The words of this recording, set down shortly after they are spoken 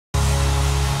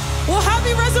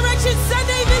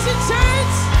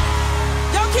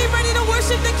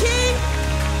worship the King?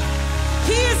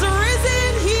 He is risen,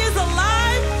 he is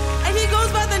alive, and he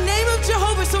goes by the name of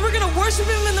Jehovah. So we're gonna worship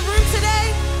him in the room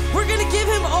today. We're gonna give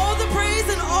him all the praise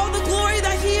and all the glory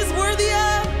that he is worthy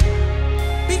of,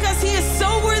 because he is so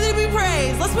worthy to be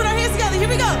praised. Let's put our hands together, here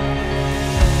we go.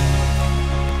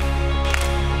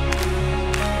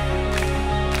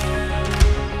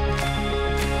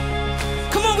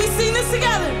 Come on, we sing this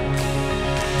together.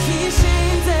 He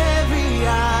shames every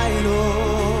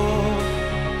idol.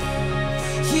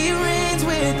 He reigns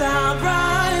without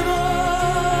rival.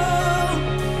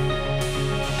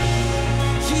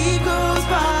 He goes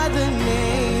by the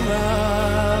name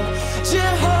of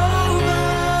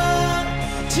Jehovah,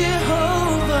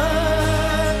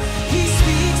 Jehovah. He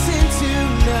speaks into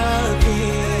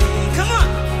nothing. Come on.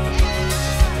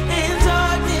 And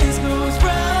darkness goes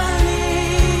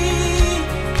running.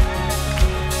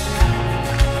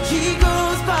 He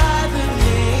goes by the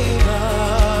name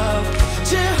of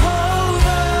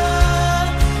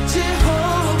Jehovah,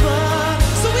 Jehovah.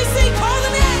 So we sing, call the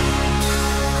name.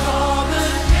 Call the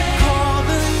name. Call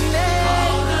the name.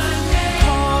 Call the name.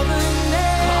 Call the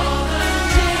name.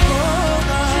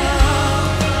 Jehovah.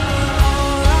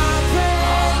 All our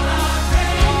praise.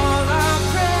 All our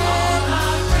praise.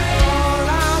 All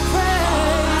our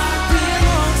praise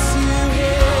belongs to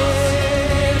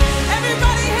him.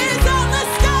 Everybody, hands up,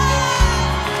 let's go.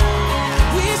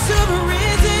 We serve a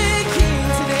risen King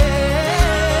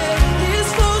today. His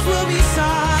foes will be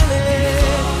silent.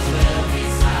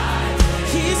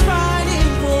 He's fighting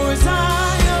for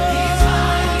Zion.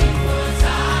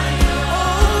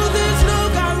 Oh, there's no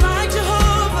God like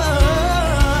Jehovah.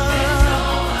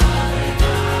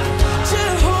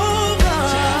 Jehovah,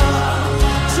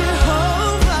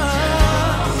 Jehovah.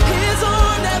 His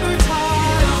arm never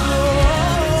tires,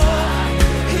 Lord.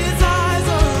 His eyes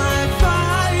are like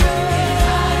fire.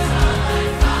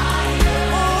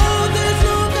 Oh, there's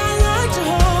no God like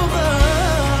Jehovah.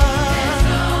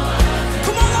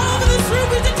 Come on, all over this room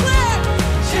we declare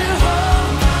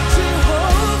Jehovah,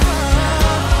 Jehovah.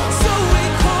 So we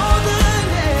call the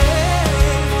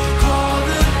name, call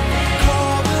the name,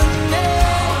 call the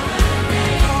name,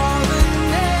 call the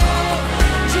name,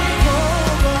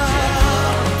 Jehovah.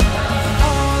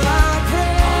 All our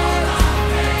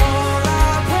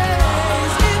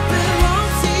praise, it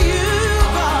belongs to you,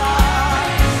 God.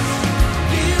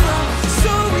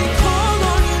 So we call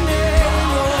on your name,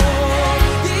 Lord,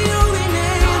 the only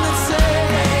name that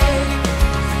saves.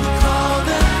 We call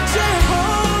the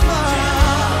Jehovah.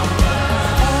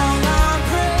 All our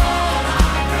praise,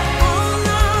 all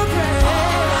our praise,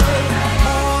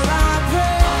 all our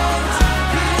praise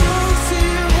belongs to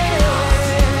him.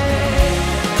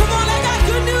 Come on, I got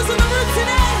good news in the room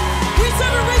today. We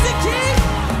serve a risen King,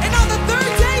 and on the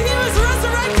third day he was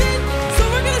resurrected. So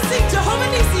we're gonna sing Jehovah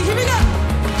Nissi. Here we go.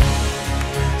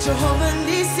 Jehovah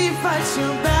Nissi fights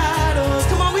your battles.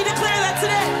 Come on, we declare that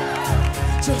today.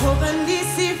 Jehovah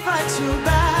Nissi fights your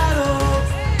battles.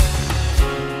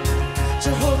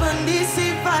 Jehovah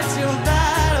Nissi fights your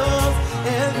battles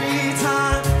every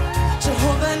time.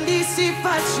 Jehovah Nissi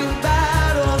fights your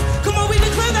battles. Come on, we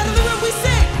declare that in the room. We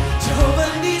sing. Jehovah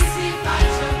Nissi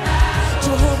fights your battles.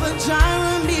 Jehovah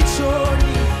Jireh meets your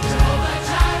needs. Jehovah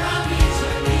Jireh meets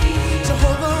your needs.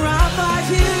 Jehovah Rapha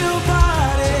heal your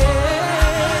body.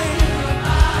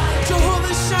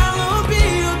 Jehovah Shalom be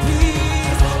your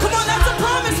peace. Come on, that's a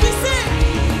promise we sing.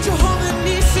 Jehovah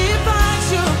Nissi.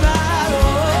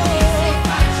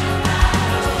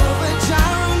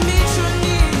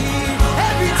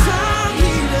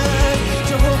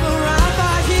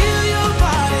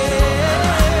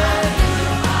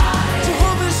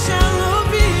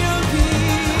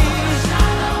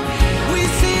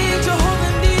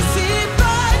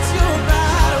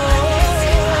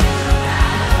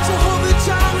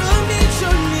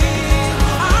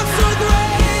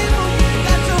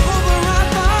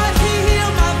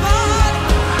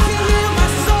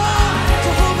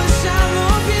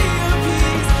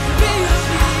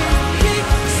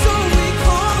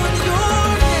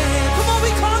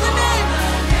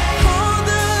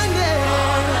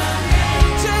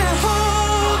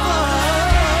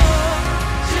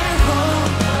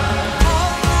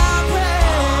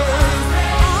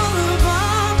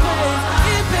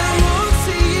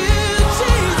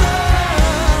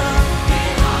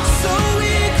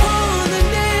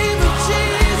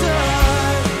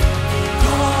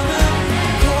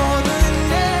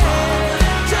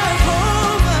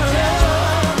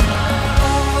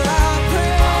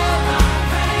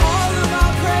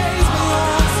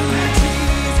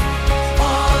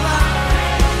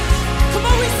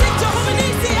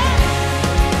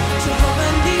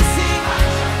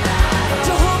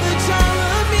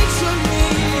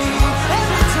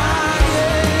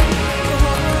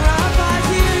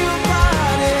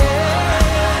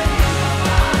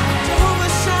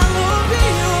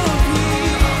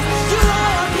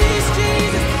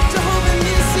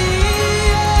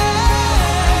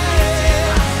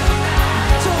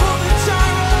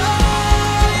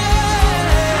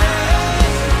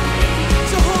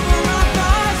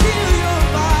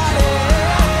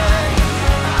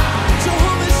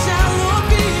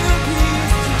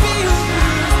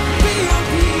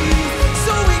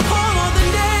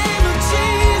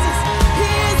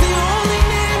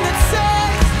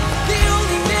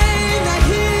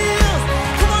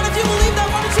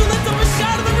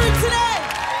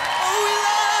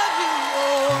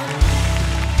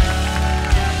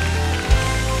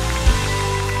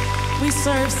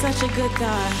 such a good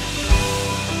God.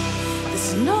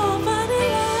 There's nobody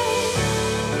like.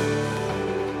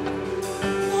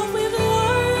 Lord, we've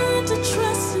learned to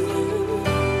trust in you.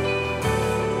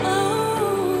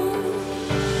 Oh,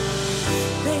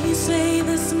 they say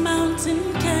this mountain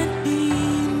can't be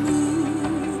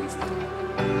moved.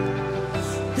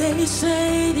 They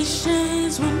say these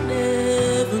chains will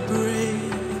never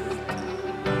break.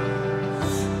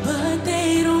 But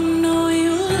they don't know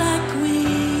you like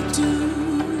we do.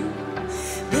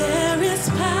 There is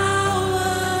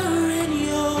power in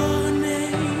your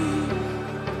name.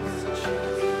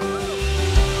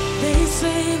 They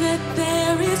say that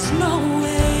there is no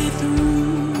way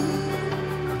through.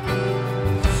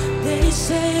 They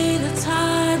say the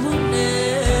tide will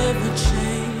never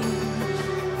change.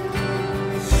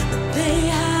 But they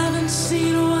haven't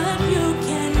seen what you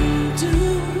can do.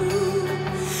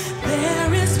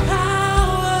 There is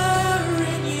power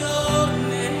in your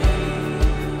name.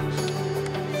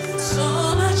 So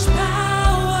much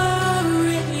power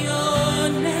in your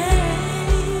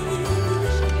name.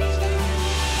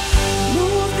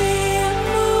 Move the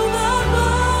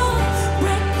immovable,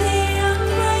 break the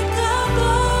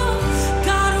unbreakable.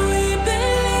 God, we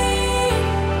believe.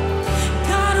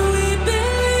 God, we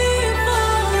believe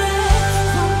for it.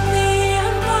 From the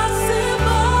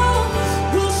impossible,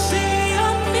 we'll see a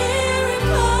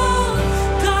miracle.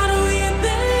 God, we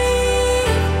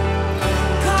believe.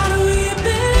 God, we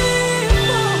believe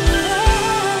for it.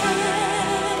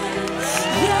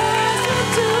 Yes, we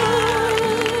do.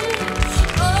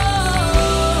 Oh,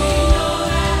 we know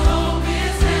that hope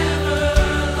is never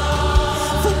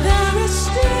lost. For there is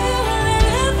still an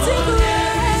empty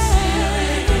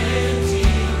grave.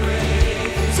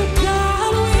 So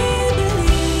God, we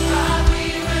believe.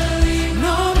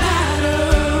 No matter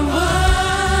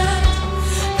what,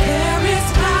 there is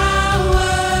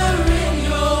power in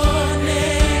your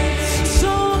name.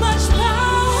 So much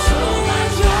power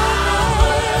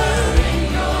in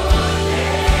your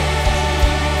name.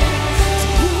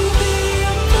 Move the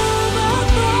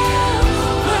immovable,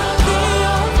 break the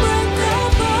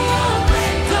unbreakable.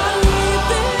 God, we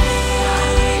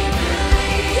believe.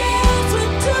 Yes, we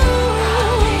do.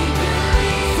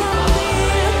 From the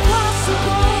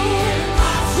impossible,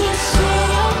 we'll see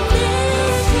a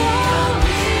miracle.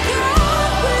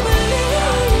 God, we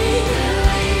believe.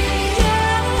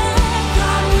 Yeah,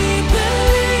 God, we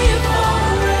believe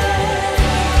for it.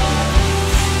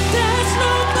 There's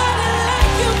nobody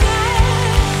like you,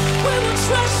 God. We will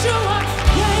trust you, our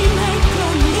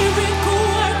waymaker, miracle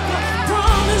worker,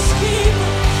 promise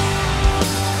keeper.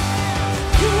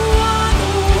 You are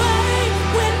the way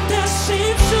when there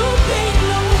seems to be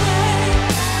no way.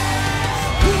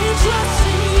 We trust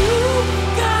in you,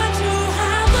 God. You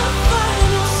have the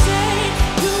final say.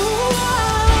 You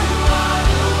are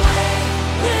the way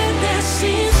when there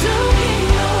seems to be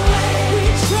no way. We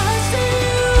trust in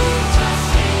you,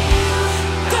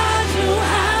 God. You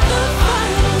have the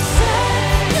final say.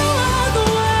 You are the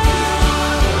way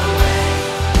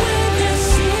when there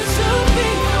seems to be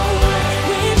no way.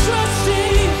 We trust in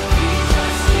you,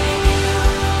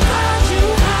 God. You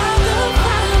have the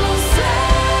final say.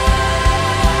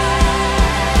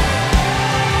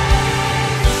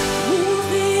 Move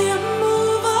the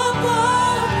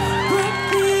immovable, break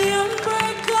the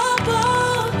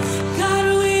unbreakable. God,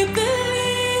 we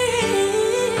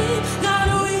believe. God,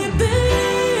 we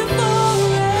believe for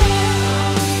it.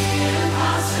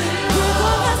 We're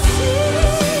gonna see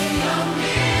a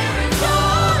miracle.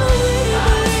 God, we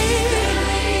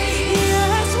believe.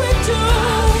 Yes, we do.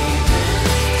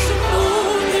 So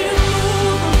move the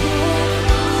immovable,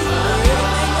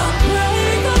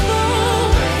 unbreakable.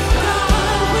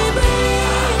 God, we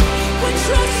believe. We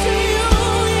trust in you,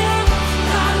 yeah.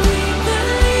 God, we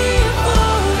believe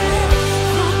for it.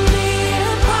 From the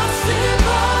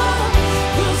impossible,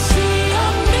 we'll see a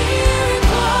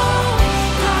miracle.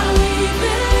 God, we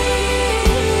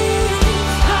believe.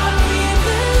 God, we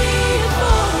believe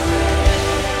for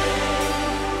it.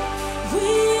 We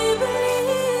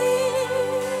believe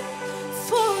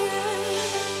for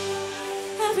it.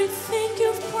 Everything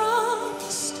you've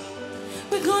promised,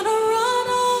 we're gonna run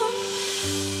on.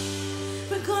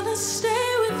 We're gonna stay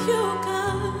with you,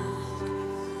 God.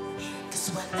 'Cause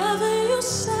whatever you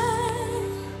say,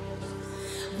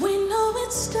 we know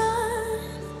it's done.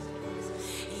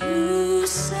 You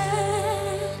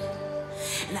said,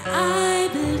 and I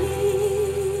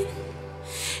believe.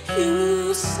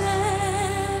 You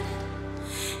said,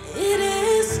 it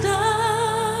is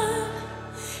done.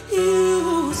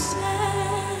 You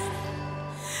said,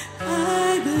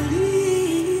 I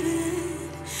believe it.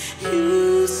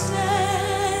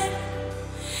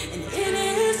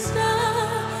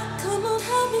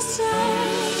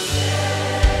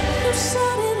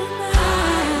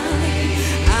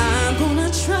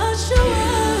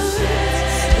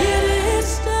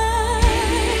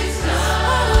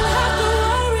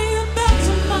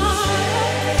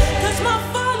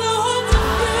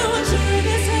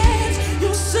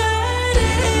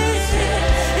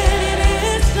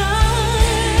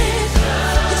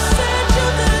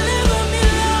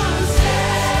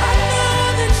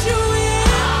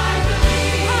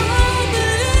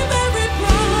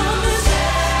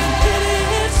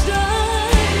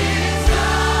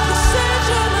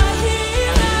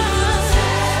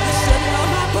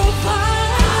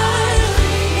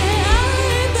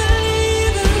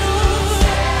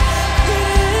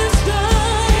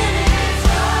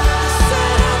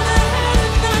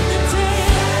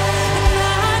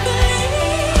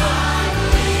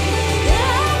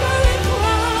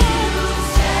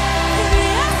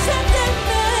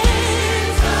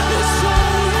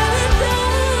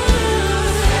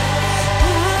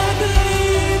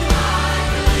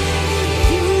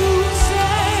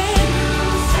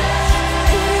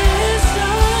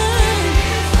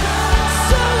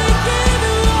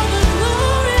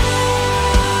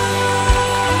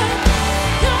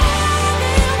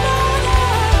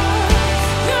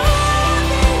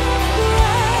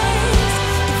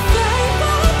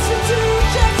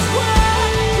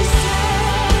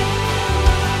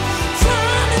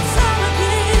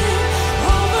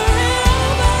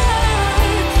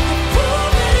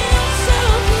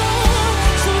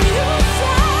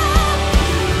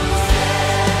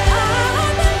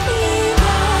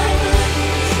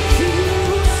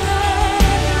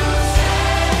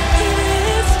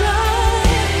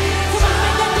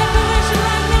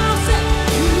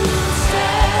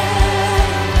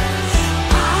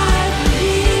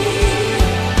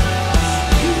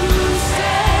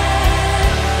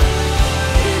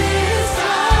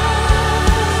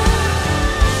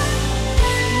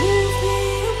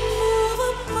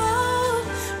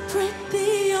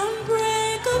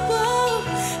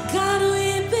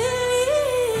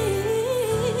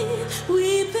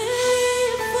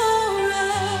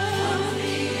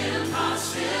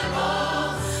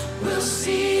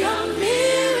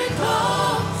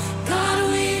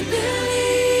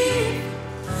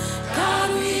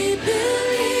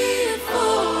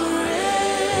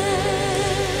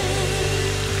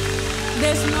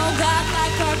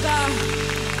 our God.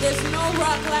 There's no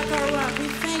rock like our rock. We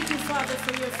thank you, Father,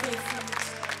 for your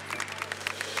faithfulness.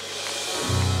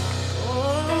 Oh,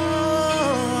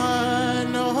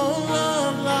 no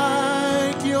love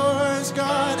like yours,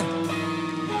 God.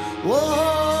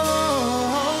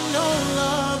 Oh, no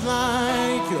love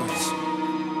like yours.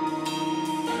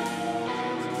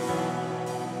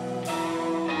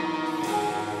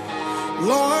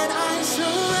 Lord, I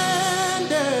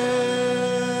surrender.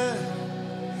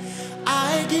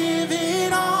 I give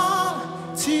it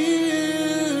all to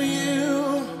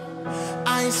you.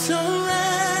 I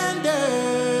surrender.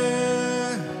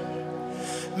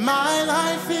 My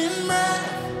life in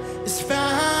breath is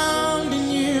found in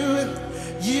you.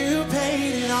 You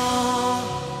paid it all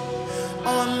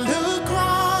on the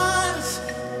cross.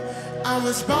 I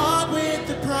was bought with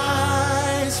the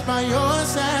price. By your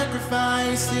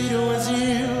sacrifice, it was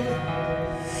you.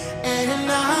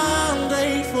 And I'm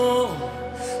grateful.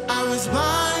 I was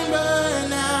blind, but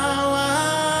now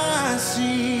I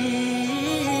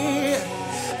see.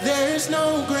 There's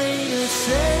no greater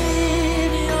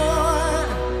Savior,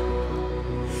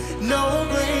 no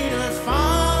greater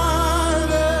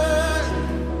Father,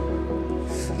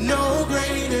 no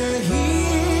greater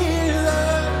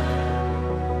healer,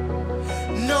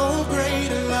 no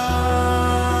greater love.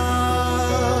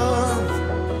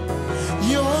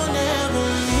 You'll never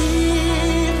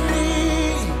leave me,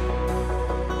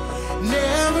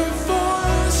 never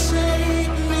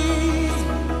forsake me.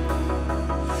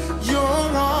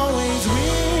 You're always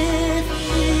with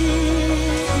me.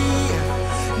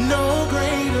 No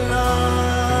greater love.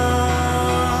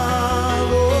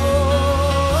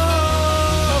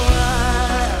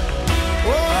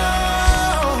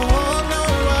 No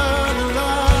other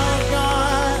love,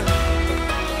 God.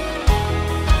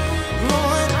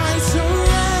 Lord, I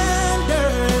surrender.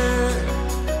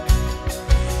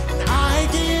 I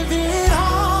give it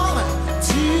all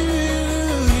to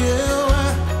you.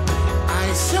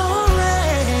 I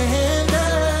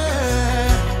surrender.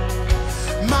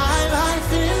 My life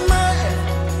in mirth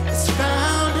is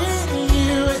found in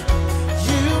you.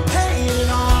 You paid it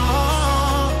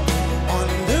all on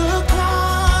the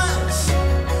cross.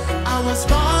 I was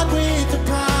bought with the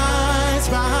price.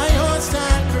 By your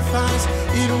sacrifice,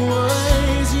 it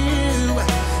was you.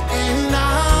 And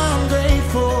I'm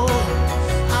grateful.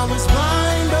 I was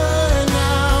blind, but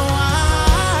now I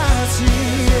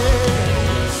see.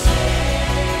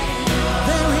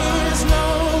 There is no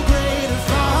greater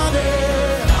Father.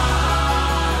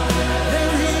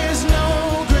 There is no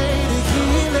greater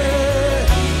healer.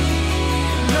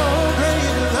 No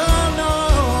greater love, no.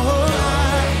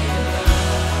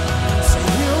 So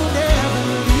you'll never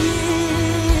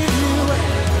leave you.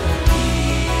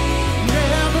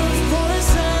 Never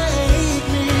forsake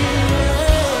me.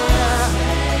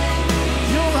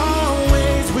 You're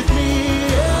always with me.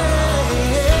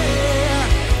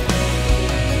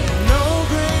 No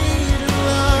greater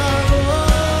love.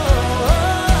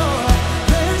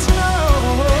 There's no.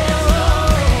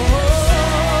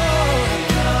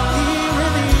 He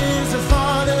really is a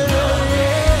Father.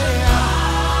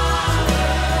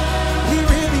 He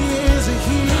really is a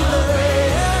healer.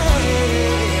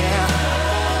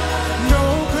 No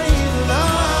greater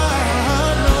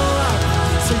love, no.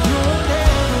 So you'll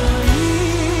never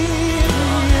leave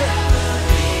me.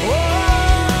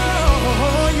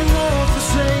 Oh, you won't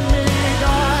forsake me,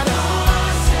 God.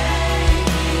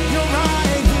 You're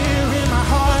right here in my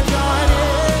heart, God.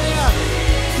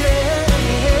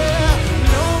 Yeah.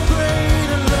 No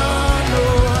greater love, no.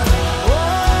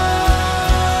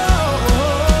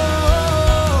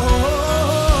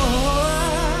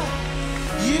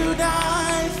 You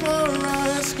died for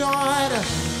us, God.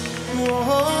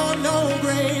 Oh, no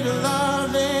greater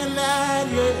love than that,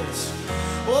 yes.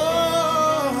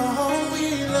 Oh,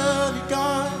 we love you,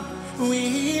 God.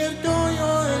 We adore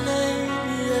your name,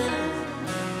 yeah.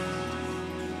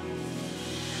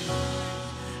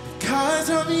 Because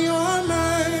of your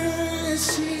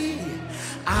mercy,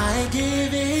 I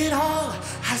give it all.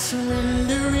 I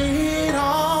surrender it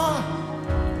all.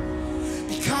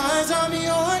 Because of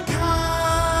your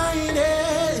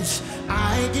kindness,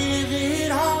 I give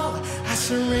it all. I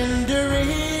surrender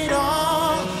it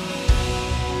all.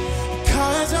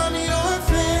 Because of your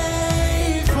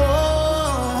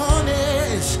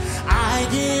faithfulness, I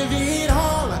give it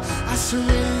all. I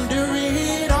surrender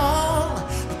it all.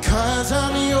 Because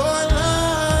of your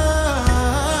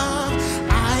love,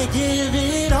 I give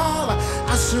it all.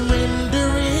 I surrender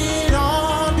it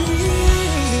all. Because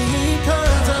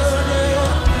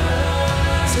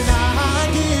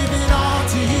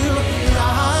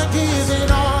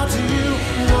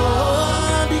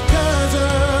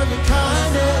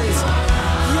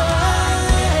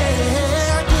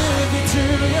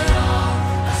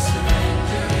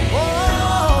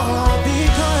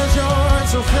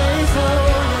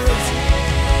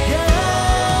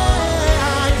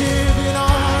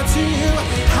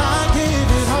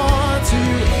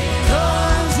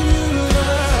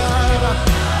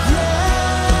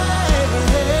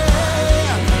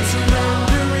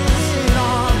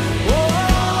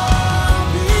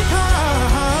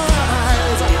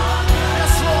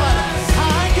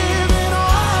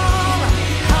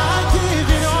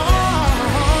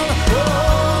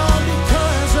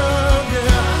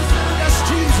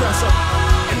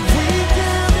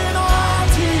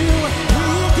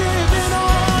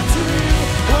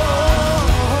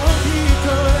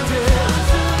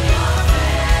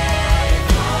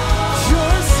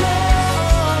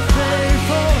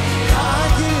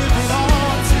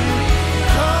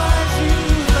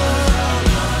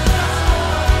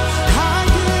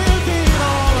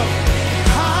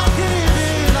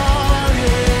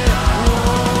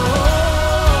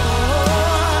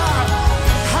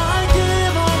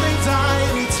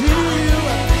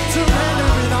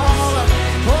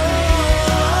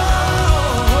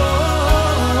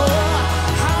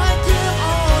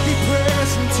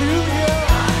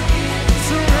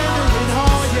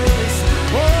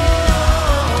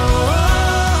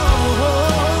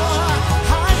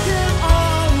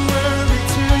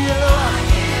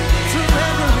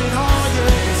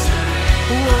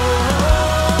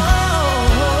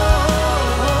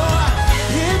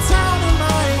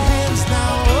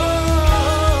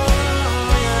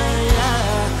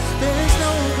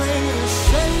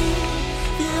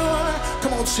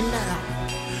Come on, sing now.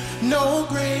 No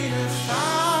greater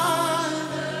Father,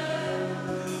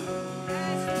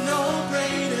 no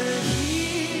greater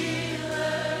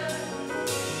healer,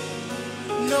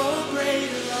 no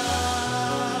greater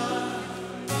love.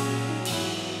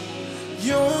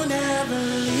 You'll never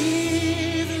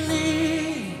leave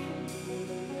me,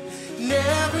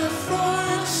 never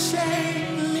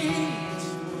forsake me.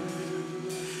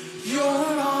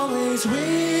 You're always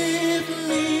with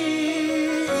me.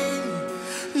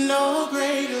 No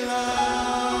greater love.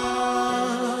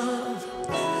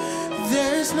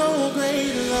 There's no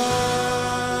greater love.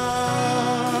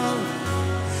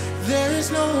 There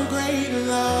is no greater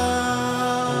love.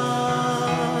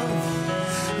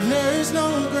 There is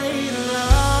no greater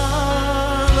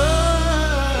love.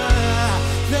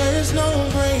 There is no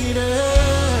greater love.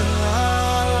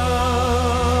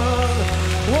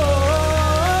 Whoa,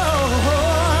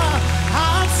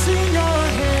 I've seen your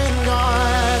hand,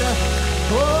 God.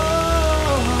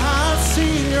 Oh, I've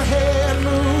seen your hand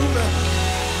move.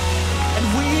 And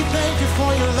we thank you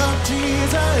for your love,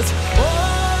 Jesus. Oh,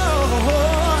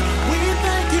 we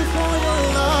thank you for your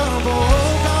love,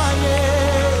 oh God,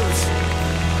 yes.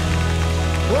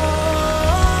 Oh,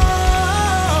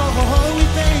 we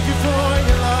thank you for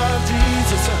your love,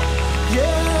 Jesus.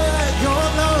 Yeah, your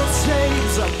love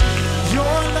saves,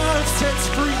 your love sets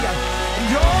free,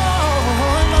 and your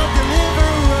love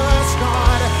delivers us,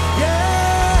 God. Yeah.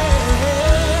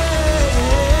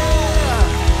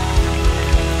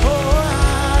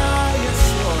 Oh, yes,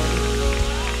 Lord.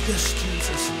 Yes,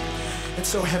 Jesus. And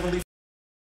so, Heavenly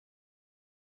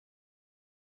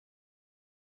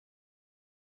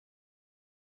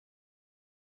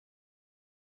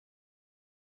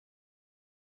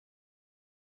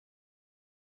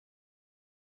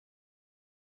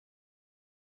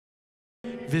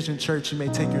Vizion Church, you may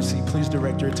take your seat. Please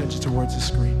direct your attention towards the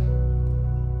screen.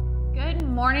 Good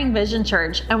morning, Vizion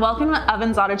Church, and welcome to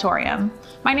Ovens Auditorium.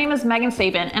 My name is Megan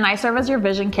Sabin, and I serve as your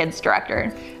Vizion Kids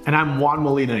Director. And I'm Juan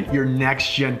Molina, your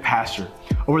Next Gen Pastor.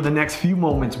 Over the next few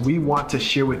moments, we want to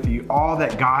share with you all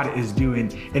that God is doing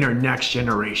in our next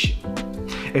generation.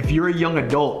 If you're a young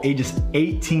adult, ages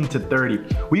 18 to 30,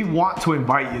 we want to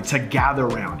invite you to Gather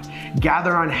Round.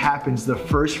 Gather Round happens the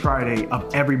first Friday of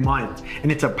every month,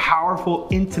 and it's a powerful,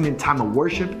 intimate time of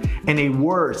worship and a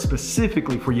word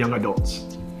specifically for young adults.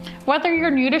 Whether you're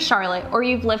new to Charlotte or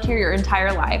you've lived here your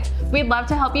entire life, we'd love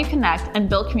to help you connect and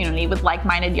build community with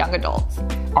like-minded young adults.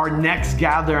 Our next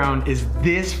Gather Round is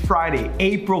this Friday,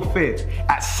 April 5th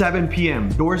at 7 p.m.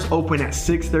 Doors open at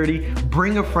 6:30.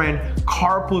 Bring a friend,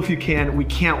 carpool if you can. We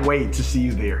can't wait to see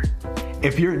you there.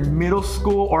 If you're in middle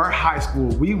school or high school,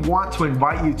 we want to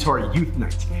invite you to our youth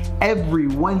night. Every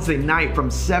Wednesday night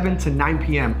from 7 to 9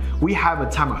 p.m., we have a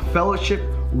time of fellowship,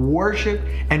 worship,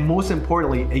 and most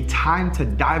importantly, a time to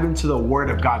dive into the Word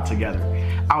of God together.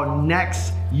 Our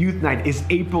next youth night is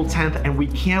April 10th, and we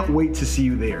can't wait to see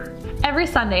you there. Every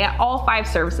Sunday at all 5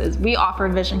 services, we offer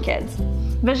Vizion Kids.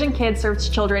 Vizion Kids serves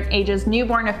children ages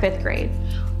newborn to 5th grade.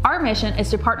 Our mission is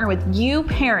to partner with you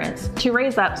parents to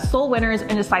raise up soul winners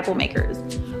and disciple makers.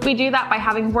 We do that by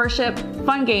having worship,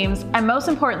 fun games, and most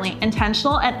importantly,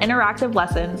 intentional and interactive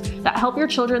lessons that help your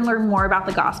children learn more about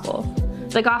the gospel.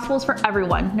 The gospel is for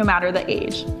everyone, no matter the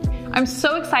age. I'm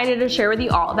so excited to share with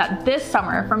you all that this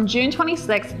summer, from June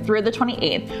 26th through the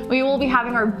 28th, we will be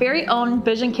having our very own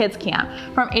Vizion Kids Camp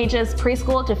from ages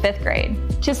preschool to 5th grade.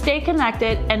 To stay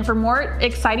connected and for more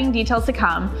exciting details to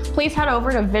come, please head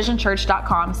over to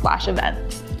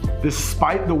vizionchurch.com/events.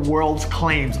 Despite the world's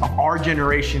claims of our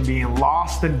generation being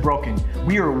lost and broken,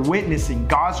 we are witnessing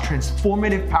God's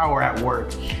transformative power at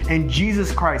work. In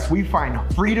Jesus Christ, we find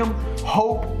freedom,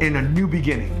 hope, and a new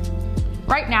beginning.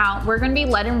 Right now, we're going to be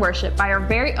led in worship by our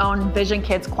very own Vizion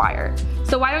Kids Choir.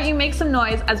 So why don't you make some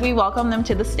noise as we welcome them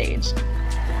to the stage.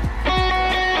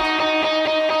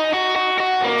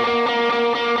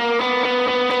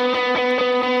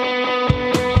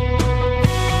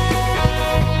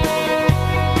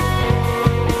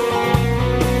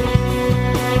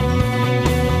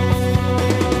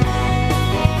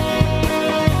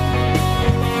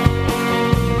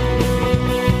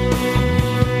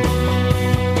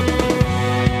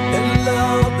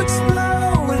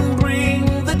 Explode and bring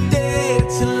the dead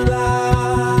to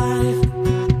life.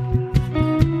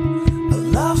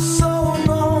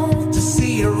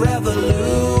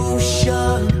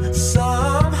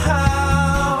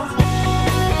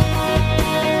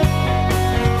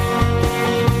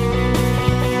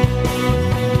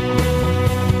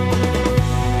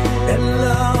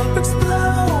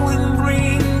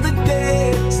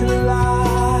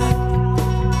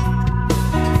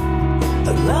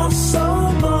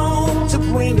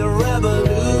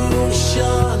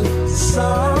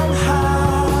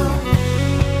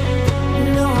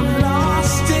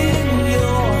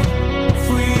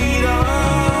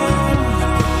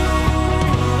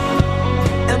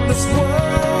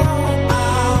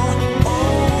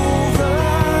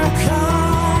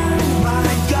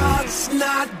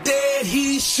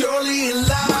 surely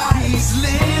alive. He's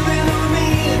living on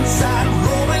the inside,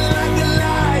 roaring like a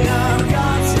lion.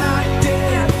 God's not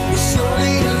dead, he's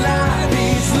surely alive.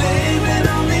 He's living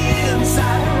on the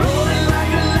inside, roaring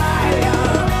like a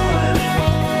lion.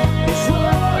 He's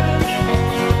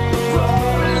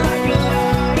roaring like a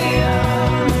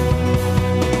lion.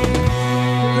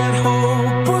 Let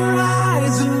hope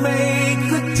arise and make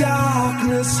the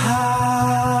darkness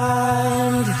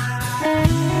hide.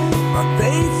 My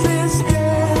faith is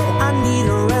dead, I need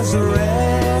a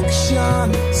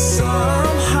resurrection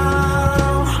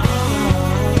somehow.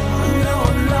 Now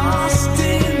I'm lost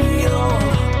in your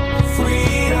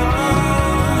freedom.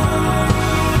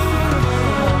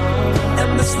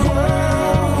 And this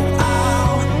world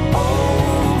I'll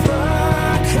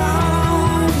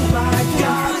overcome. My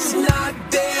God's not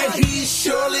dead, he's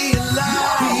surely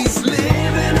alive. He's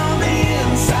living on the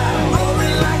inside,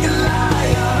 roaring like a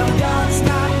lion. God's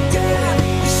not dead,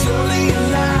 he's surely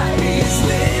alive. He's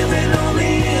living on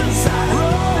the inside,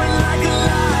 roaring like a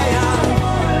lion.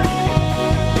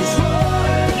 He's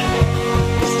roaring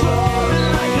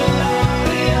like a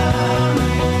lion.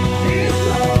 He's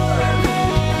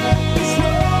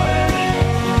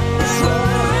roaring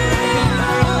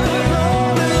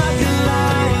like a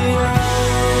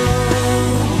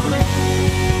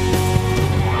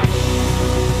lion.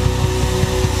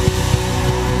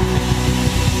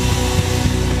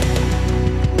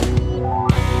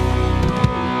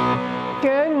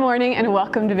 Good morning and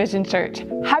welcome to Vizion Church.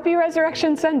 Happy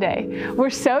Resurrection Sunday. We're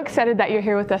so excited that you're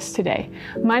here with us today.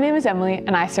 My name is Emily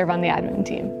and I serve on the admin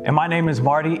team. And my name is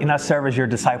Marty, and I serve as your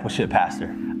discipleship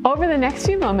pastor. Over the next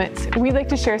few moments, we'd like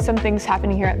to share some things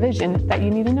happening here at Vizion that you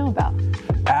need to know about.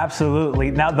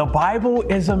 Absolutely. Now, the Bible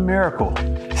is a miracle.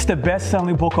 It's the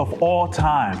best-selling book of all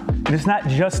time. And it's not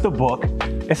just a book,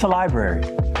 it's a library.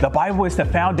 The Bible is the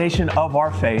foundation of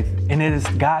our faith, and it is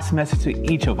God's message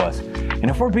to each of us. And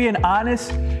if we're being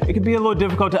honest, it can be a little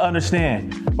difficult to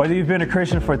understand. Whether you've been a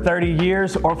Christian for 30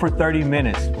 years or for 30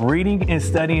 minutes, reading and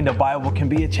studying the Bible can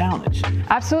be a challenge.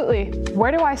 Absolutely.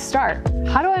 Where do I start?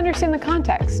 How do I understand the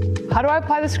context? How do I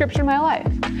apply the scripture in my life?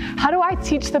 How do I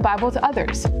teach the Bible to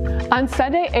others? On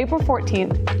Sunday, April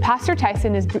 14th, Pastor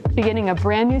Tyson is beginning a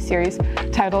brand new series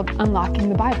titled Unlocking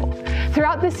the Bible.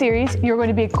 Throughout this series, you're going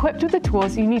to be equipped with the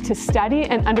tools you need to study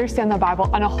and understand the Bible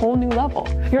on a whole new level.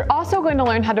 You're also going to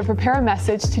learn how to prepare a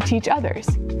message to teach others.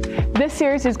 This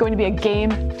series is going to be a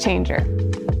game changer.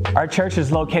 Our church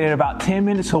is located about 10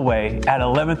 minutes away at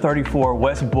 1134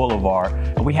 West Boulevard,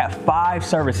 and we have 5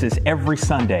 services every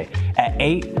Sunday at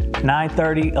 8,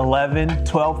 9:30, 11,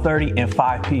 12:30, and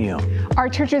 5 p.m. Our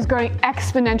church is growing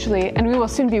exponentially, and we will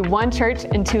soon be one church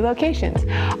in 2 locations.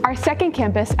 Our second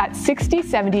campus at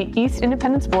 6070 East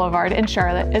Independence Boulevard in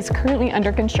Charlotte is currently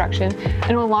under construction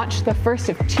and will launch the first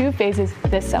of 2 phases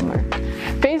this summer.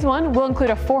 Phase 1 will include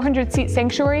a 400-seat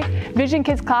sanctuary, Vizion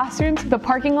Kids classrooms, the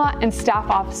parking lot, and staff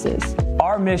offices.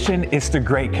 Our mission is the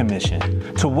Great Commission,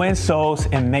 to win souls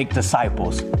and make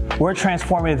disciples. We're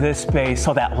transforming this space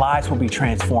so that lives will be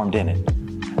transformed in it.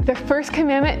 The first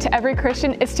commandment to every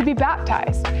Christian is to be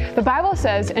baptized. The Bible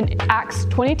says in Acts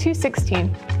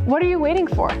 22:16, "What are you waiting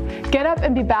for? Get up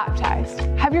and be baptized.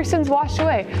 Have your sins washed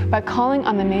away by calling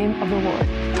on the name of the Lord."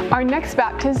 Our next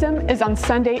baptism is on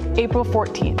Sunday, April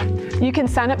 14th. You can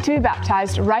sign up to be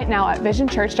baptized right now at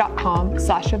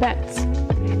visionchurch.com/events.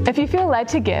 If you feel led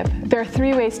to give, there are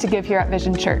 3 ways to give here at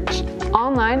Vizion Church.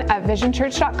 Online at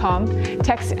visionchurch.com,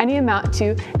 text any amount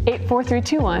to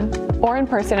 84321, or in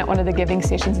person at one of the giving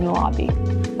stations in the lobby.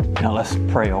 Now let's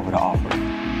pray over the offering.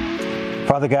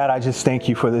 Father God, I just thank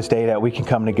you for this day that we can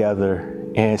come together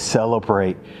and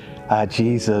celebrate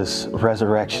Jesus'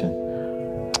 resurrection.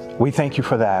 We thank you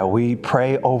for that. We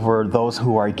pray over those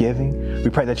who are giving. We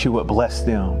pray that you would bless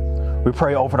them. We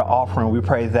pray over the offering. We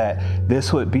pray that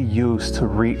this would be used to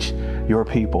reach your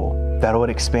people, that it would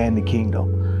expand the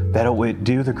kingdom, that it would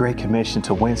do the Great Commission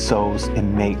to win souls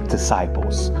and make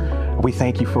disciples. We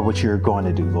thank you for what you're going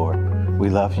to do, Lord. We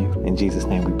love you. In Jesus'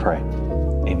 name we pray.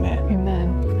 Amen.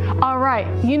 Amen. All right,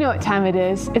 you know what time it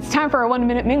is. It's time for a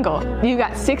 1-minute mingle. You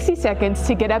got 60 seconds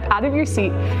to get up out of your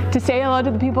seat, to say hello to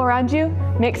the people around you,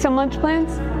 make some lunch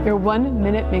plans. Your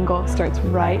 1-minute mingle starts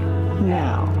right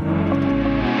now.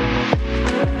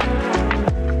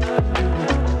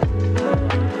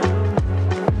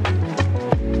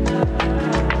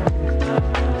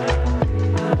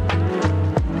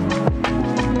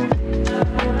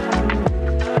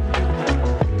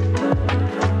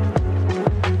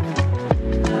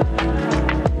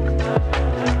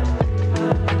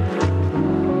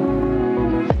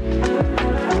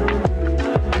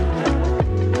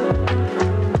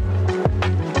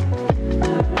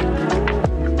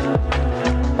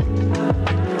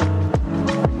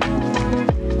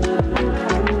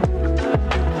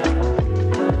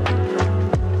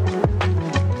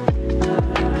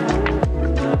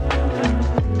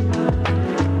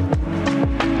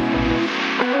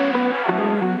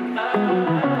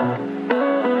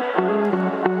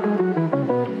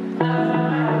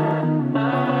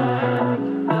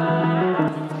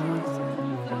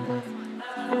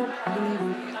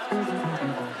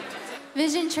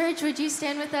 Vizion Church, would you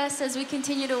stand with us as we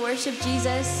continue to worship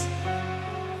Jesus?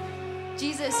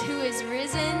 Jesus who is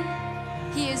risen.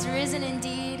 He is risen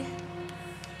indeed.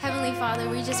 Heavenly Father,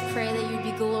 we just pray that you'd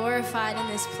be glorified in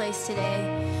this place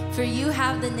today. For you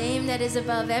have the name that is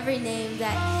above every name,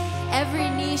 that every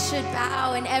knee should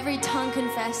bow and every tongue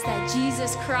confess that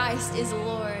Jesus Christ is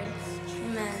Lord.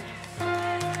 Amen.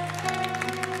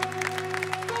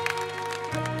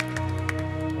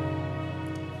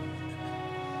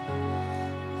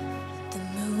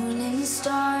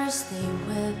 Stars they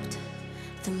wept,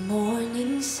 the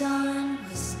morning sun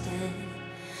was dead,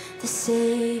 the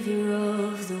Savior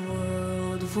of the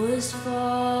world was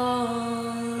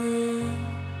falling,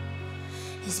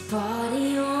 his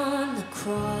body on the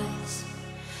cross,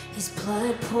 his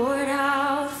blood poured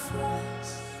out for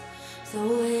us, the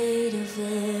weight of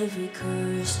every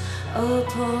curse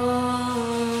upon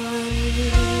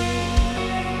you.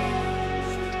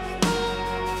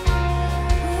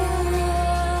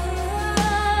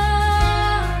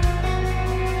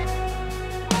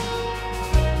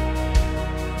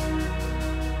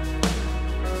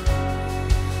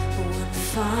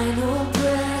 Final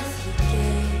breath he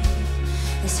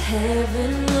gave as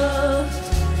heaven looked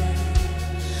away.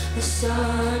 The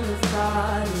Son of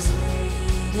God is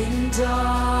laid in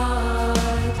darkness.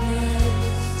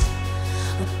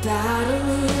 A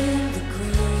battle in the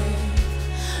grave,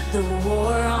 the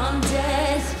war on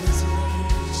death was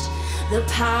waged. The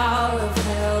power of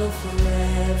hell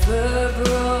forever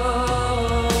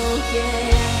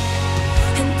broken,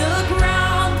 and the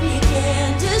ground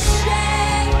began to shake.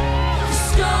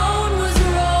 Stone was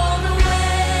rolled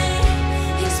away.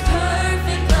 His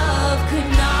perfect love could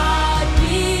not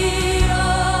be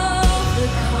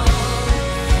overcome.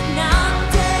 Now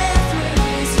death, where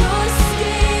is your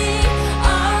sting?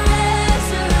 Our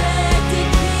resurrected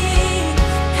King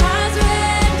has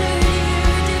rendered you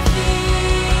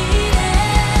defeated.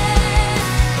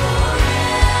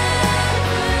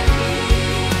 Forever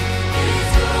He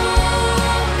is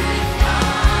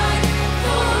glorified.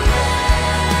 Forever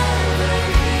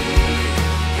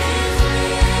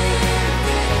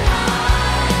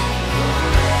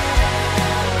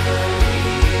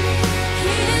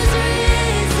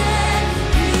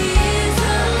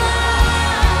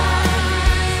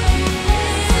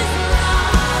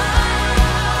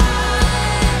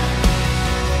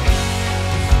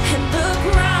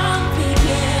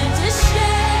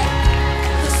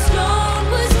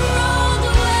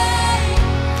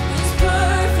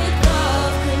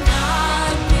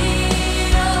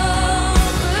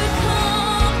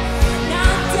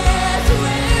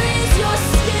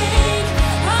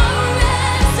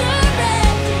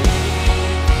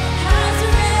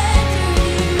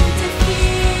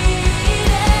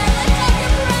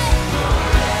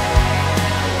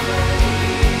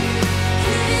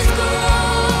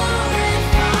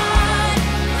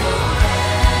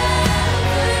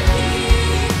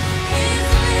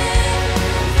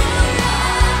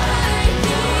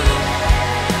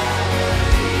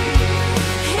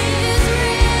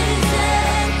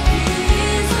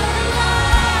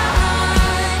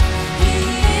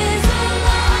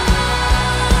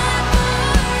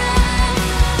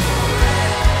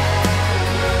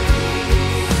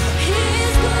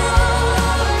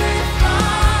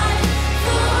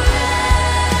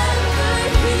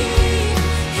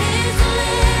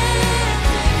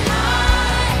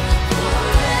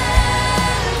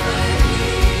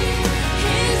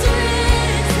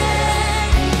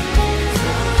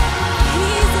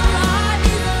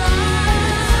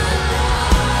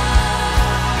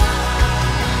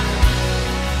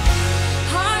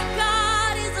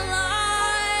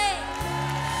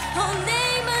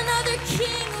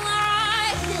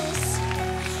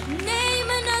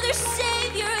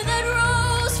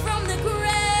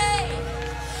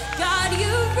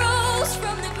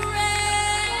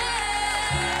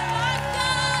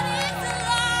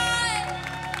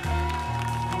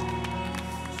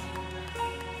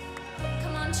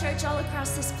church all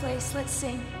across this place. Let's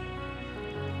sing.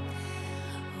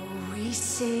 Oh, we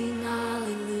sing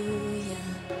hallelujah.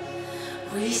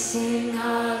 We sing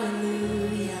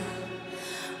hallelujah.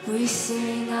 We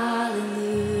sing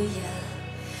hallelujah.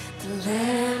 The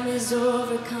Lamb is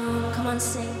overcome. Come on,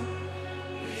 sing.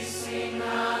 We sing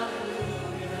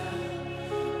hallelujah.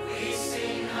 We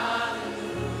sing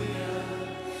hallelujah.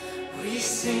 We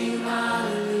sing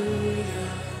hallelujah.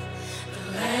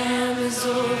 The Lamb is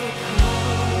overcome.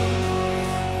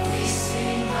 We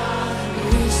sing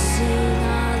hallelujah. We sing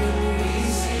hallelujah. We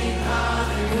sing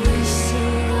hallelujah. We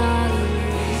sing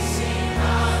hallelujah. We sing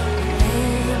hallelujah. The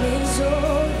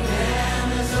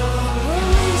Lamb is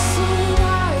overcome. We sing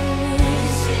hallelujah. We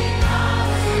sing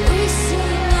hallelujah. We sing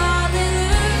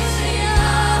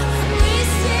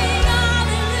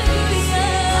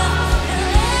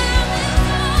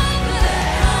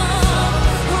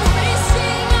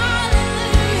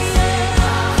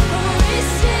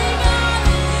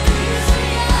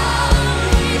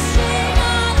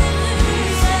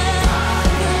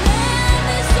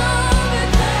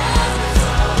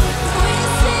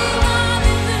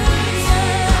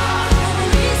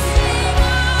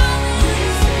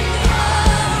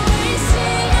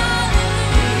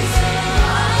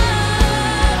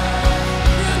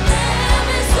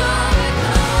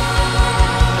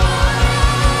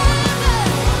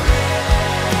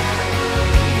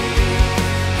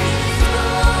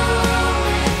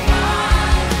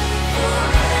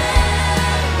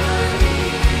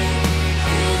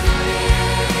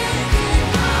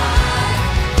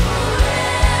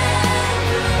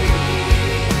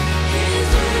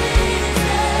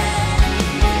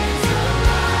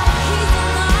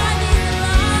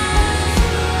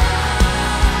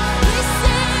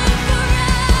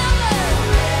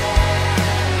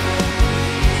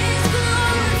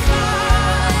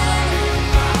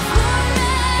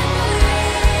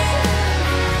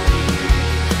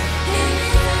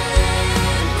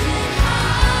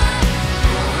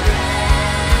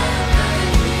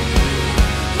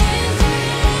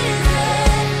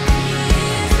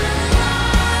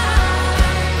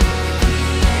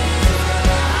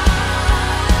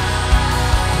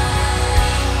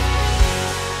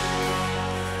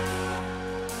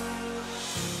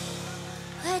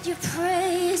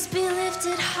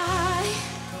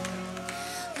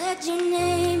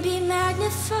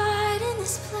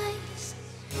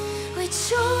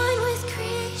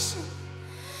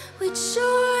would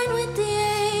join with the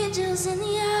angels and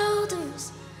the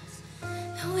elders,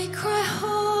 and we cry,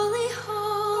 holy,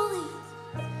 holy.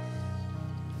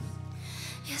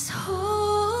 Yes,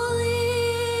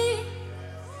 holy,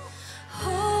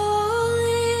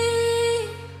 holy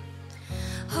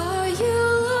are you,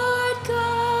 Lord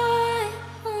God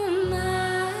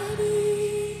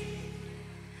Almighty.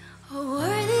 Oh,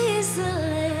 worthy is the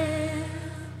Lamb,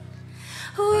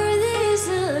 worthy is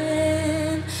the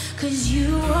Lamb, 'cause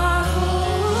you are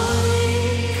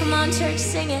holy. Come on, church,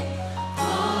 sing it.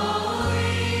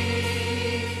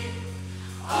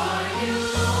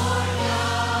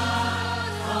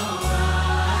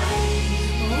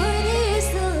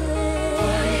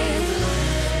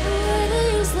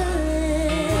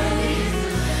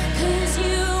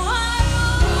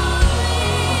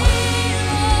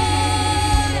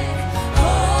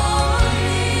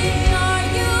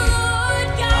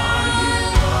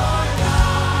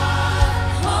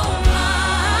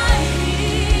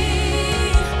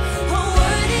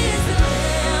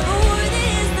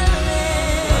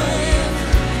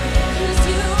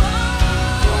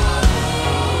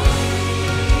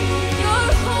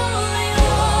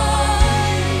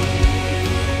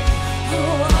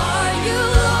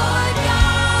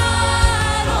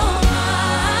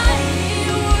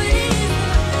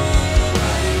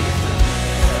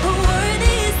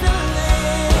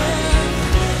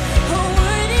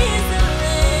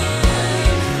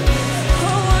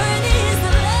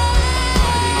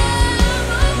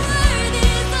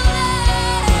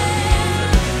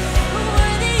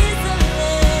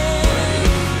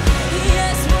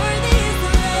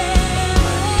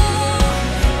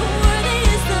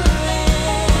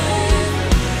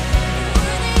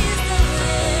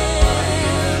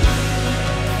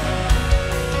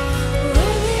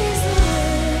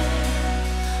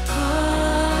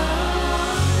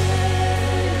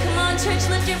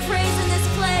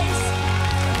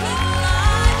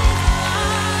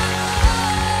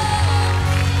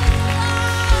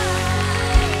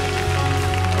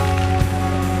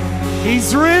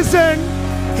 He's risen.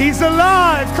 He's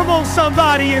alive. Come on,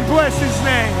 somebody, and bless his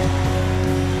name.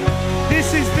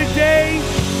 This is the day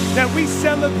that we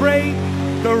celebrate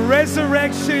the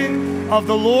resurrection of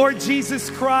the Lord Jesus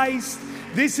Christ.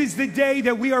 This is the day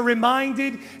that we are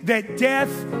reminded that death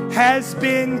has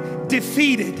been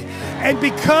defeated. And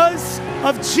because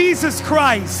of Jesus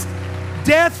Christ,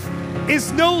 death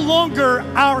is no longer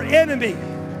our enemy.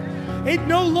 It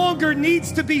no longer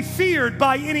needs to be feared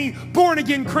by any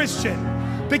born-again Christian,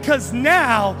 because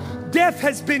now death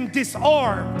has been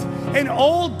disarmed, and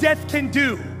all death can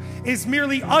do is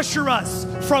merely usher us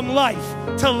from life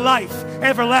to life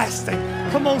everlasting.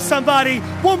 Come on, somebody,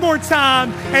 one more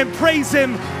time and praise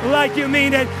him like you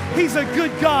mean it. He's a good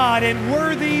God and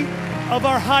worthy of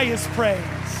our highest praise.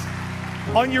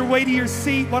 On your way to your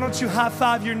seat, why don't you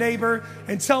high-five your neighbor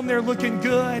and tell them they're looking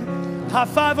good.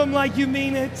 High-five them like you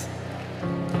mean it.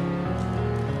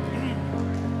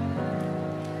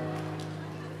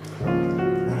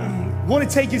 I want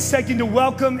to take a second to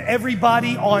welcome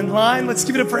everybody online. Let's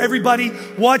give it up for everybody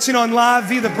watching on live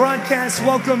via the broadcast.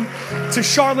 Welcome to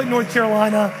Charlotte, North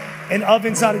Carolina and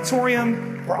Ovens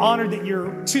Auditorium. We're honored that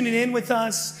you're tuning in with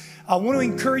us. I want to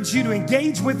encourage you to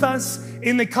engage with us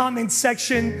in the comments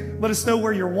section. Let us know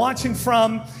where you're watching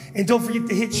from. And don't forget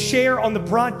to hit share on the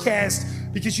broadcast,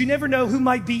 because you never know who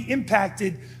might be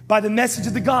impacted by the message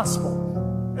of the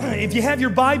gospel. If you have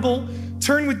your Bible,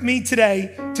 turn with me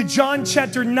today to John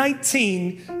chapter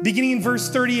 19, beginning in verse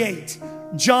 38.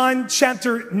 John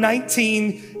chapter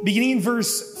 19, beginning in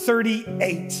verse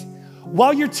 38.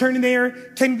 While you're turning there,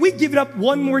 can we give it up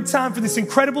one more time for this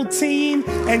incredible team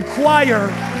and choir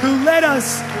who led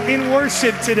us in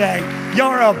worship today? Y'all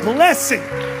are a blessing,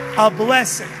 a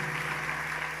blessing.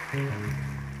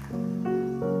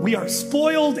 We are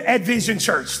spoiled at Vizion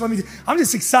Church. I'm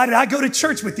just excited. I go to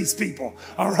church with these people,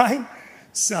 all right?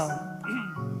 So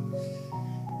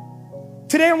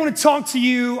today I want to talk to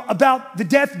you about the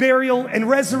death, burial, and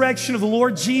resurrection of the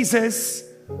Lord Jesus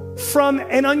from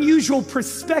an unusual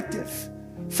perspective,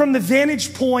 from the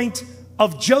vantage point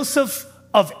of Joseph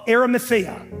of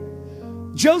Arimathea.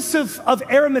 Joseph of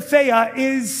Arimathea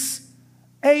is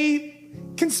a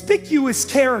conspicuous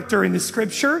character in the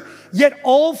scripture, yet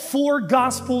all four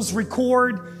gospels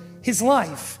record his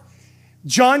life.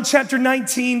 John chapter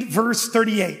 19, verse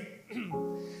 38.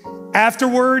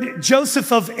 Afterward,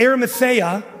 Joseph of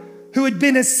Arimathea, who had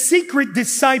been a secret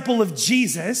disciple of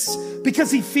Jesus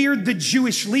because he feared the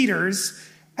Jewish leaders,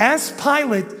 asked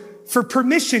Pilate for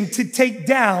permission to take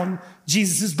down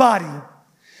Jesus' body.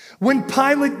 When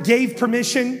Pilate gave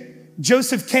permission,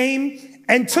 Joseph came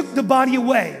and took the body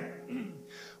away.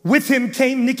 With him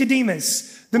came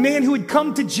Nicodemus, the man who had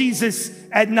come to Jesus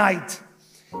at night.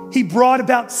 He brought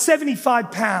about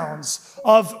 75 pounds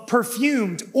of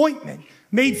perfumed ointment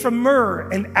made from myrrh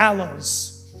and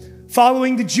aloes.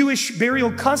 Following the Jewish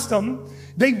burial custom,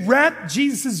 they wrapped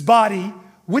Jesus' body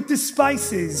with the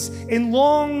spices in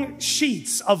long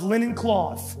sheets of linen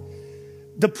cloth.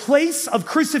 The place of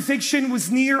crucifixion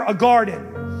was near a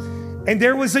garden, and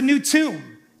there was a new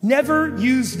tomb, never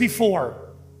used before.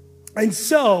 And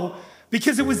so,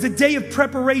 because it was the day of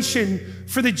preparation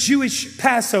for the Jewish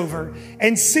Passover,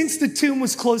 and since the tomb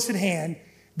was close at hand,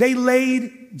 they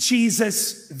laid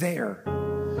Jesus there.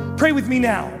 Pray with me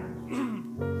now.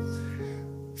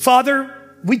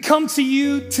 Father, we come to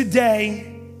you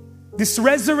today, this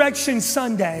Resurrection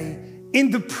Sunday, in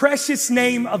the precious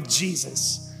name of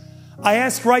Jesus. I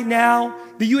ask right now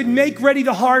that you would make ready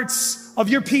the hearts of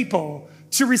your people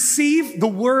to receive the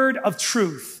word of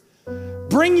truth.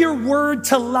 Bring your word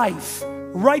to life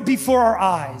right before our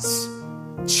eyes.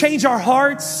 Change our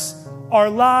hearts, our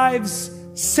lives,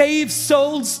 save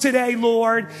souls today,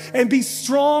 Lord, and be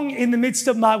strong in the midst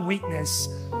of my weakness.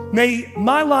 May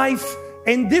my life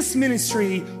and this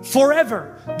ministry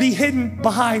forever be hidden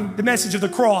behind the message of the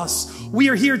cross. We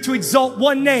are here to exalt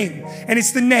one name, and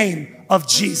it's the name of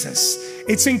Jesus.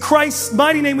 It's in Christ's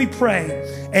mighty name we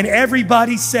pray. And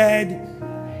everybody said,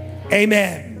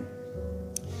 amen.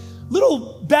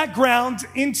 Little background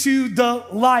into the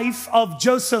life of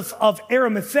Joseph of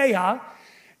Arimathea.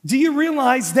 Do you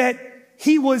realize that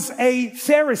he was a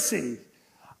Pharisee?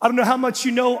 I don't know how much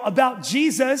you know about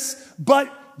Jesus,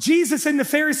 but Jesus and the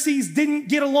Pharisees didn't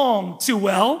get along too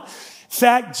well. In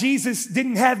fact, Jesus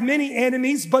didn't have many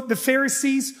enemies, but the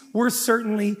Pharisees were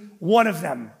certainly one of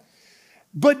them.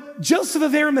 But Joseph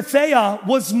of Arimathea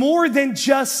was more than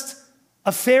just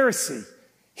a Pharisee.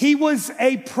 He was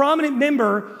a prominent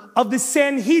member of the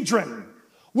Sanhedrin,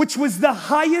 which was the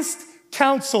highest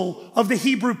council of the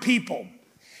Hebrew people.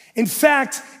 In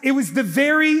fact, it was the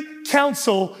very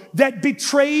council that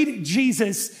betrayed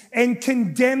Jesus and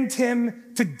condemned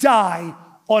him to die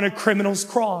on a criminal's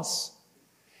cross.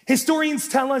 Historians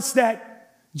tell us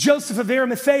that Joseph of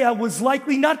Arimathea was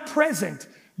likely not present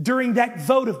during that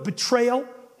vote of betrayal,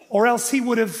 or else he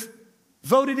would have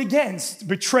voted against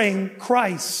betraying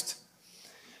Christ.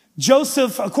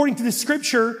 Joseph, according to the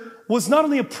scripture, was not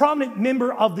only a prominent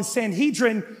member of the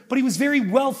Sanhedrin, but he was very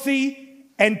wealthy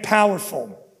and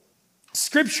powerful.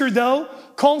 Scripture, though,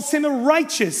 calls him a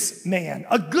righteous man,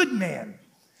 a good man.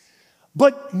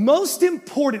 But most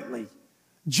importantly,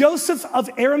 Joseph of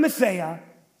Arimathea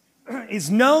is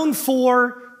known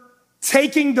for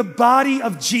taking the body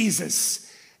of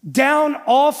Jesus down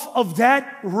off of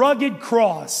that rugged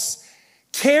cross,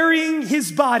 carrying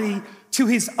his body to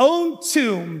his own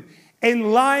tomb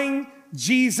and lying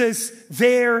Jesus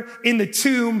there in the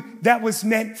tomb that was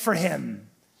meant for him.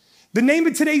 The name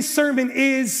of today's sermon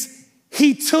is,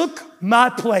 He Took My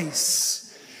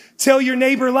Place. Tell your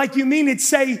neighbor like you mean it,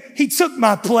 say, He took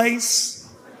my place.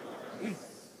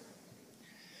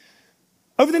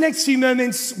 Over the next few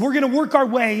moments, we're going to work our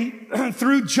way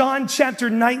through John chapter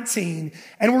 19,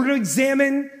 and we're going to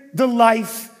examine the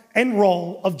life and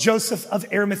role of Joseph of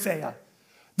Arimathea.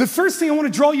 The first thing I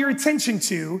want to draw your attention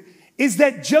to is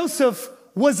that Joseph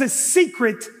was a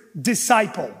secret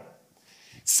disciple.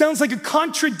 Sounds like a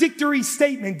contradictory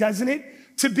statement, doesn't it?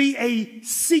 To be a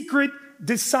secret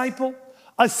disciple,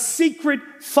 a secret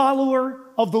follower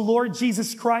of the Lord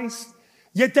Jesus Christ.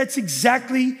 Yet that's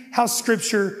exactly how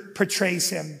Scripture portrays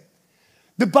him.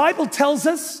 The Bible tells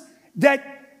us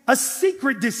that a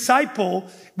secret disciple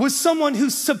was someone who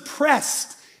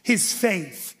suppressed his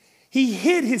faith. He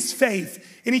hid his faith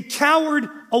and he cowered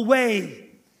away.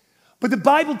 But the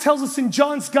Bible tells us in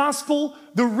John's gospel,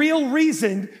 the real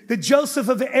reason that Joseph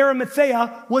of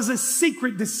Arimathea was a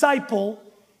secret disciple,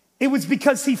 it was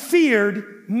because he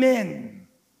feared men.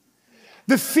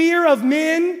 The fear of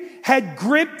men had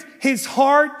gripped his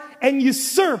heart and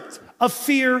usurped a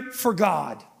fear for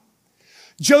God.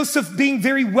 Joseph, being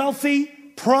very wealthy,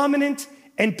 prominent,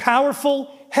 and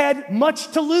powerful, had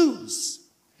much to lose.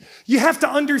 You have to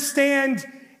understand,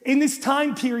 in this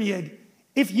time period,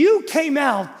 if you came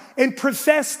out and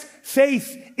professed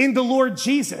faith in the Lord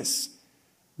Jesus,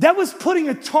 that was putting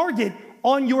a target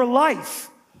on your life,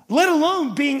 let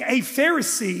alone being a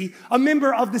Pharisee, a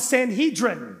member of the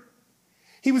Sanhedrin.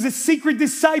 He was a secret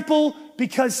disciple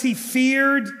because he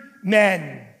feared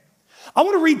men. I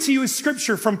want to read to you a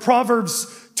scripture from Proverbs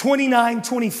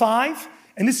 29:25,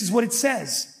 and this is what it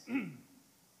says.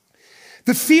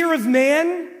 The fear of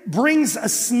man brings a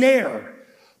snare,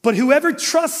 but whoever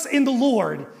trusts in the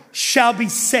Lord shall be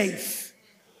safe.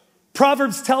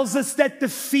 Proverbs tells us that the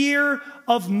fear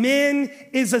of men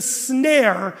is a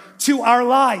snare to our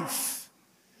life.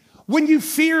 When you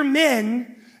fear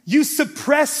men, you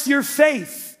suppress your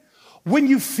faith. When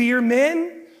you fear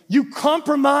men, you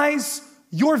compromise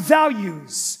your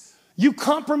values. You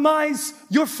compromise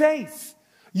your faith.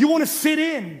 You want to fit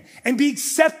in and be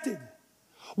accepted.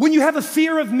 When you have a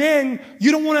fear of men,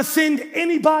 you don't want to offend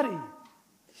anybody.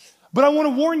 But I want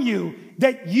to warn you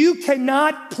that you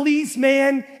cannot please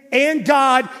man and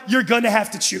God. You're going to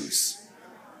have to choose.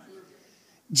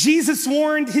 Jesus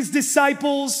warned his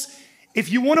disciples,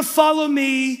 if you want to follow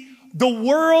me, the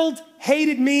world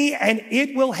hated me and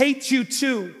it will hate you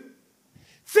too.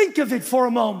 Think of it for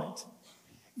a moment.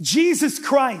 Jesus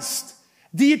Christ,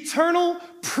 the eternal,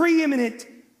 preeminent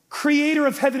creator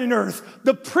of heaven and earth,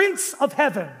 the Prince of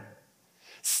Heaven,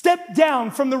 stepped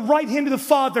down from the right hand of the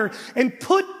Father and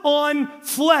put on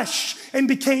flesh and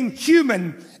became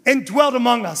human and dwelt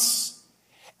among us.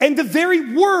 And the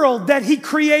very world that he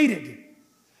created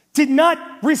did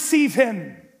not receive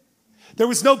him. There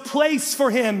was no place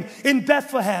for him in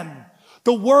Bethlehem.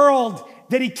 The world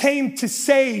that he came to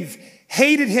save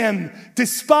hated him,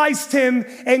 despised him,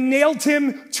 and nailed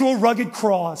him to a rugged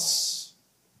cross.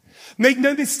 Make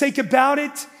no mistake about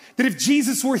it, that if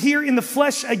Jesus were here in the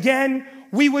flesh again,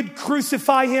 we would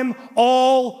crucify him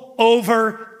all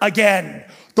over again.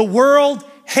 The world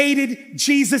hated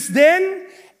Jesus then,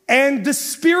 and the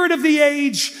spirit of the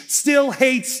age still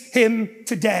hates him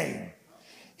today.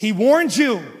 He warned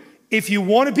you, if you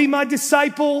want to be my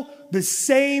disciple, the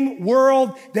same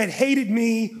world that hated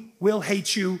me will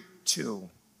hate you too.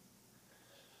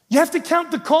 You have to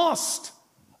count the cost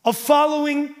of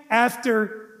following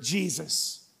after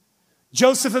Jesus.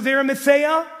 Joseph of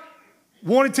Arimathea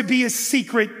wanted to be a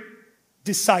secret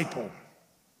disciple.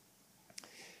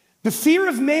 The fear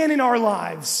of man in our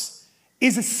lives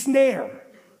is a snare.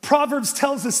 Proverbs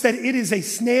tells us that it is a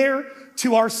snare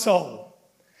to our soul.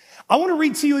 I want to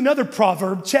read to you another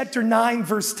proverb, chapter 9,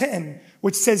 verse 10,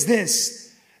 which says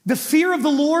this: the fear of the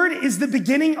Lord is the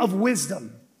beginning of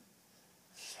wisdom.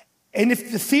 And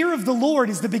if the fear of the Lord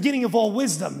is the beginning of all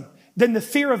wisdom, then the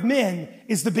fear of men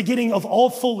is the beginning of all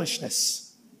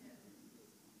foolishness.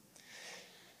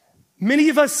 Many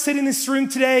of us sit in this room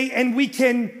today and we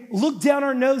can look down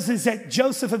our noses at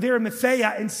Joseph of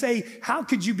Arimathea and say, how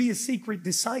could you be a secret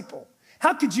disciple?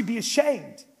 How could you be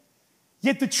ashamed?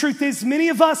 Yet the truth is, many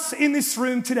of us in this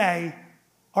room today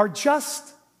are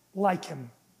just like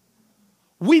him.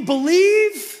 We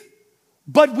believe,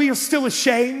 but we are still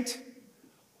ashamed.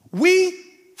 We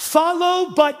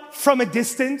follow, but from a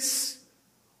distance.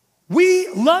 We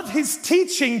love his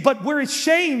teaching, but we're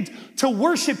ashamed to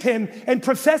worship him and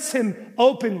profess him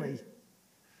openly.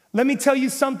 Let me tell you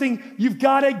something. You've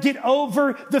got to get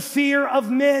over the fear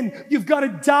of men. You've got to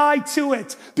die to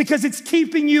it because it's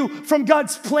keeping you from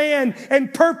God's plan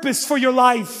and purpose for your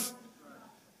life.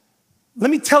 Let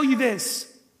me tell you this.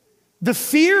 The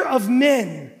fear of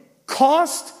men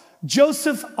cost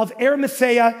Joseph of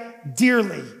Arimathea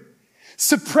dearly.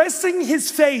 Suppressing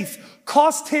his faith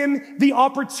cost him the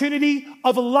opportunity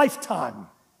of a lifetime.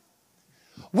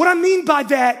 What I mean by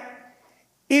that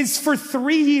is for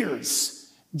 3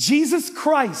 years, Jesus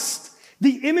Christ,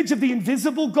 the image of the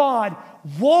invisible God,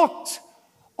 walked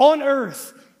on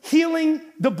earth, healing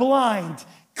the blind,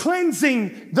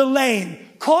 cleansing the lame,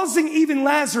 causing even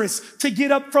Lazarus to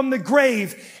get up from the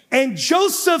grave. And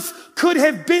Joseph could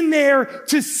have been there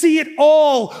to see it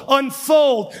all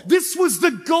unfold. This was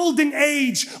the golden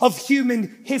age of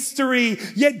human history.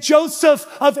 Yet Joseph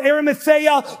of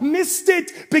Arimathea missed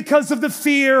it because of the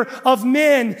fear of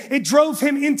men. It drove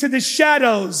him into the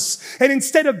shadows. And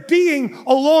instead of being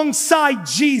alongside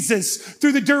Jesus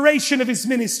through the duration of his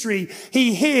ministry,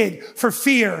 he hid for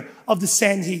fear of the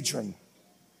Sanhedrin.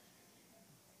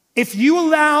 If you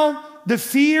allow the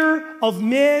fear of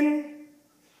men,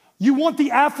 you want the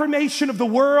affirmation of the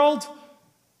world,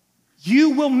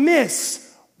 you will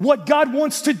miss what God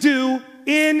wants to do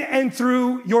in and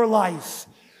through your life.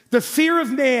 The fear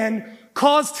of man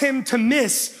caused him to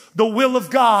miss the will of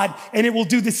God, and it will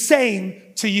do the same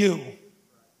to you.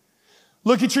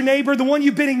 Look at your neighbor, the one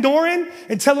you've been ignoring,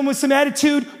 and tell him with some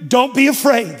attitude, don't be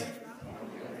afraid.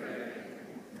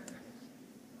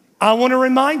 I want to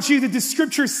remind you that the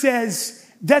scripture says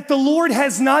that the Lord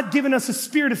has not given us a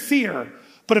spirit of fear,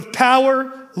 but of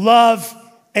power, love,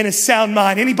 and a sound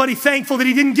mind. Anybody thankful that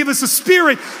he didn't give us a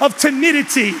spirit of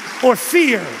timidity or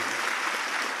fear?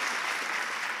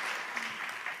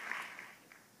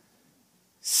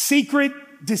 Secret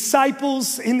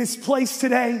disciples in this place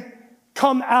today,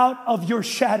 come out of your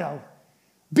shadow.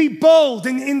 Be bold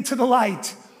and into the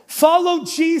light. Follow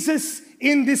Jesus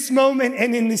in this moment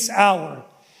and in this hour.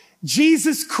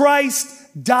 Jesus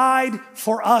Christ died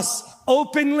for us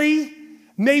openly.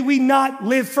 May we not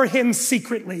live for him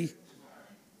secretly.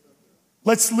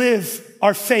 Let's live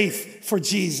our faith for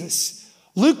Jesus.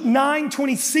 Luke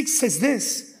 9:26 says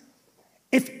this: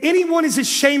 if anyone is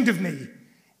ashamed of me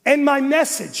and my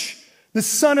message, the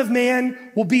Son of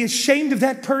Man will be ashamed of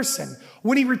that person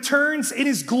when he returns in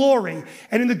his glory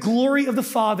and in the glory of the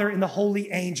Father and the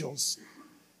holy angels.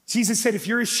 Jesus said, if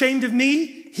you're ashamed of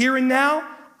me here and now,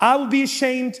 I will be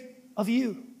ashamed of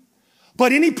you.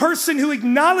 But any person who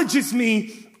acknowledges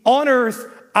me on earth,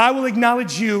 I will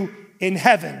acknowledge you in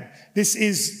heaven. This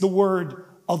is the word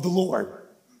of the Lord.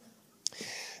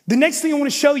 The next thing I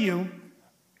want to show you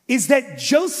is that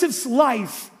Joseph's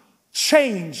life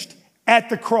changed at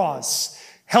the cross.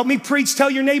 Help me preach. Tell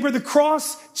your neighbor, the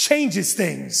cross changes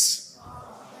things.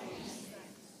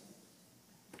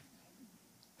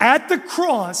 At the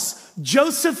cross,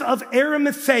 Joseph of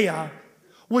Arimathea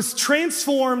was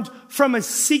transformed from a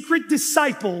secret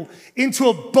disciple into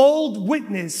a bold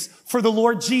witness for the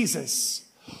Lord Jesus.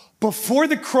 Before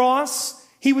the cross,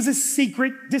 he was a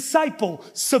secret disciple,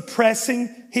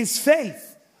 suppressing his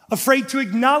faith, afraid to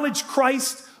acknowledge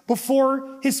Christ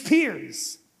before his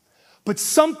peers. But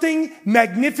something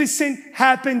magnificent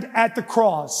happened at the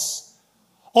cross.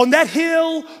 On that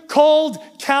hill called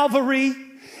Calvary,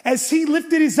 as he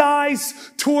lifted his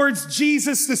eyes towards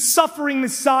Jesus, the suffering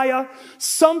Messiah,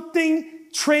 something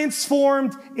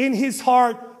transformed in his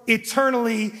heart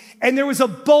eternally. And there was a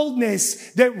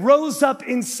boldness that rose up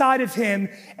inside of him.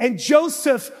 And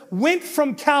Joseph went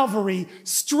from Calvary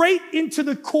straight into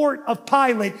the court of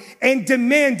Pilate and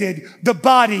demanded the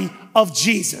body of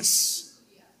Jesus.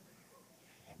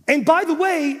 And by the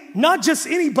way, not just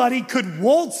anybody could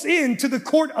waltz into the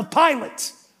court of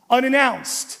Pilate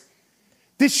unannounced.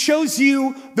 This shows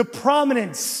you the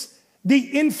prominence, the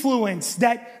influence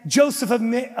that Joseph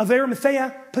of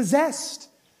Arimathea possessed.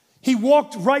 He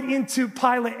walked right into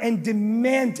Pilate and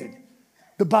demanded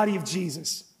the body of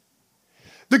Jesus.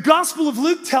 The Gospel of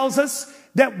Luke tells us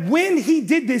that when he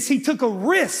did this, he took a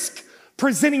risk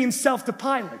presenting himself to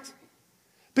Pilate.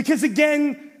 Because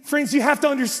again, friends, you have to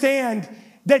understand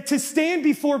that to stand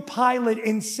before Pilate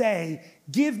and say,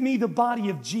 give me the body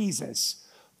of Jesus,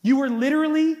 you were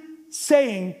literally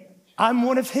saying, I'm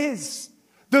one of his.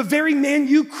 The very man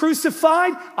you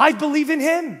crucified, I believe in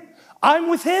him. I'm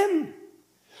with him.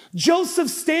 Joseph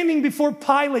standing before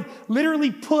Pilate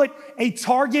literally put a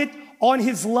target on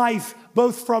his life,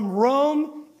 both from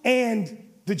Rome and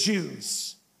the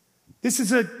Jews. This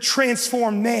is a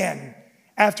transformed man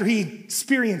after he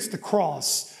experienced the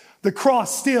cross. The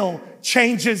cross still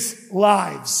changes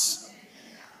lives.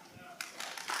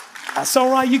 That's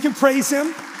all right. You can praise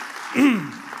him.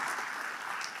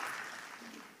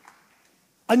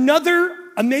 Another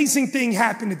amazing thing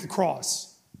happened at the cross.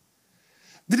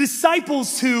 The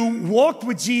disciples who walked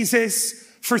with Jesus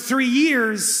for 3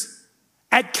 years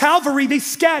at Calvary, they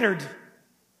scattered.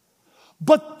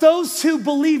 But those who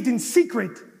believed in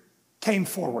secret came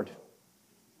forward.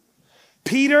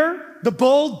 Peter, the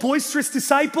bold, boisterous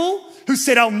disciple who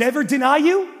said, I'll never deny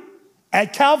you,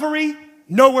 at Calvary,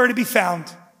 nowhere to be found.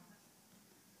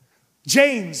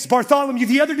 James, Bartholomew,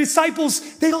 the other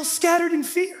disciples, they all scattered in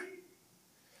fear.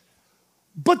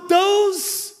 But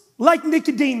those like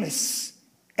Nicodemus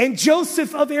and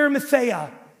Joseph of Arimathea,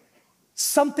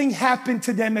 something happened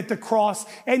to them at the cross,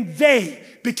 and they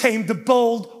became the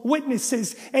bold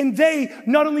witnesses. And they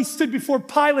not only stood before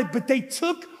Pilate, but they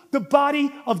took the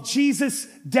body of Jesus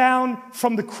down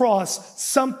from the cross.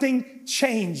 Something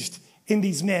changed in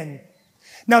these men.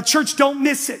 Now, church, don't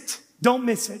miss it. Don't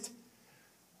miss it.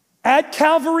 At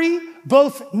Calvary,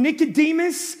 both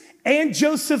Nicodemus and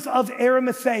Joseph of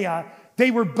Arimathea,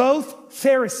 they were both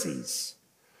Pharisees.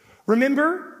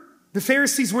 Remember, the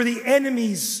Pharisees were the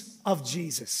enemies of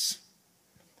Jesus.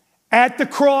 At the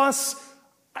cross,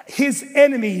 his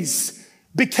enemies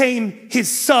became his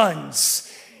sons.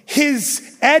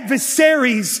 His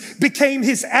adversaries became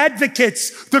his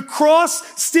advocates. The cross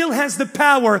still has the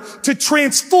power to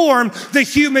transform the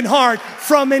human heart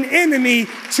from an enemy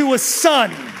to a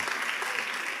son.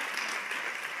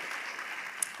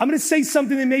 I'm going to say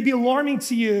something that may be alarming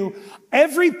to you.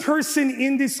 Every person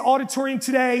in this auditorium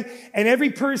today and every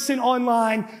person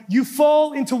online, you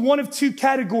fall into one of two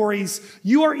categories.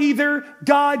 You are either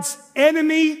God's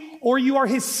enemy or you are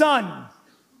his son.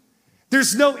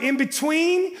 There's no in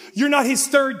between. You're not his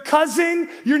third cousin.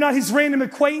 You're not his random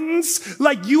acquaintance.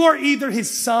 Like, you are either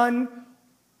his son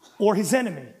or his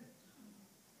enemy.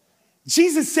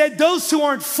 Jesus said, those who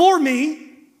aren't for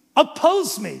me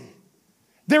oppose me.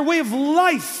 Their way of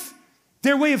life,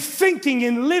 their way of thinking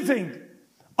and living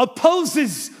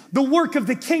opposes the work of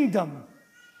the kingdom.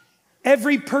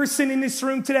 Every person in this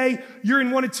room today, you're in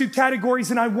one of two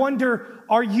categories, and I wonder,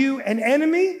 are you an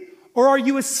enemy or are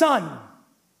you a son?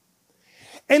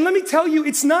 And let me tell you,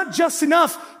 it's not just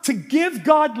enough to give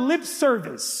God lip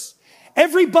service.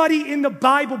 Everybody in the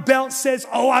Bible Belt says,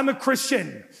 oh, I'm a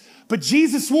Christian. But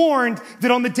Jesus warned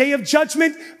that on the day of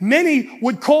judgment, many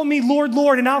would call me Lord,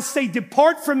 Lord, and I'll say,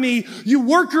 depart from me, you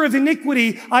worker of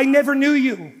iniquity, I never knew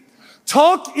you.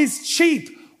 Talk is cheap.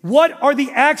 What are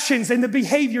the actions and the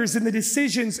behaviors and the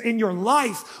decisions in your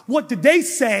life? What do they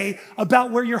say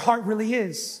about where your heart really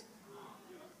is?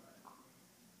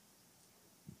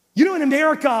 You know, in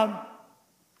America,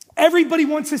 everybody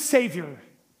wants a savior.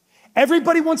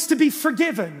 Everybody wants to be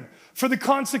forgiven for the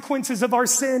consequences of our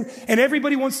sin, and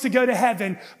everybody wants to go to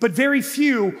heaven, but very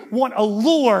few want a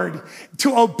Lord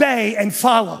to obey and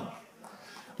follow.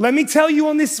 Let me tell you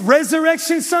on this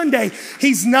Resurrection Sunday,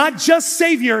 he's not just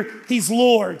Savior, he's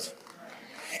Lord.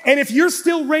 And if you're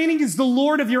still reigning as the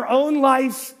Lord of your own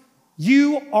life,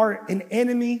 you are an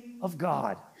enemy of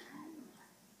God.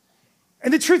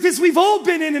 And the truth is, we've all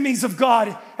been enemies of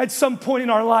God at some point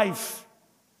in our life.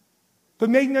 But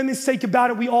make no mistake about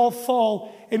it, we all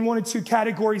fall in one or two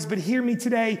categories. But hear me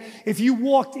today, if you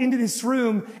walked into this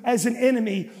room as an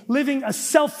enemy, living a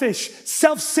selfish,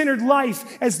 self-centered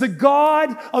life as the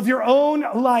God of your own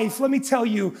life, let me tell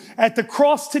you, at the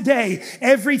cross today,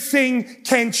 everything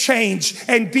can change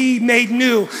and be made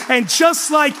new. And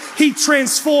just like he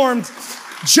transformed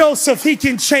Joseph, he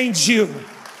can change you.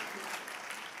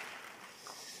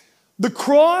 The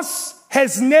cross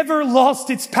has never lost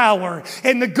its power,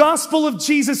 and the gospel of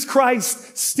Jesus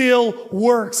Christ still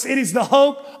works. It is the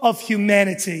hope of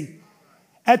humanity.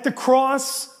 At the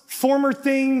cross, former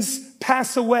things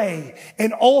pass away,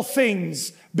 and all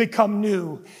things become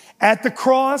new. At the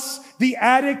cross, the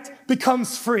addict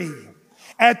becomes free.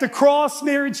 At the cross,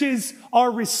 marriages are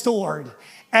restored.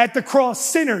 At the cross,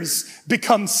 sinners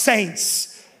become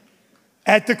saints.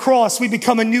 At the cross, we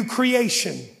become a new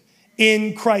creation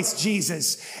in Christ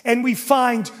Jesus, and we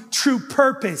find true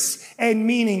purpose and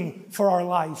meaning for our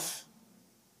life.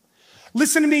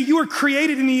 Listen to me, you are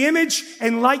created in the image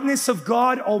and likeness of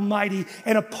God Almighty,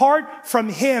 and apart from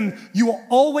him, you will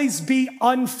always be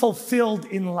unfulfilled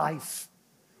in life.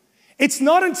 It's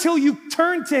not until you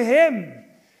turn to him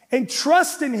and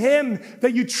trust in him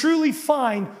that you truly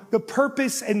find the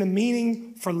purpose and the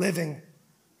meaning for living.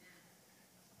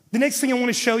 The next thing I want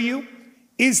to show you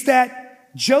is that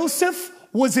Joseph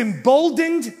was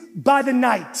emboldened by the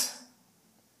night.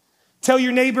 Tell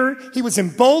your neighbor, he was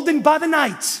emboldened by the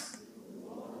night.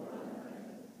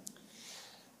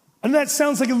 I know that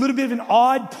sounds like a little bit of an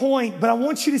odd point, but I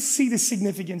want you to see the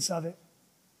significance of it.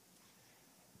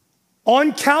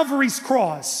 On Calvary's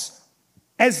cross,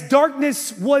 as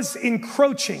darkness was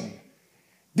encroaching,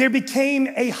 there became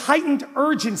a heightened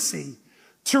urgency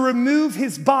to remove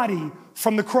his body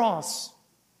from the cross.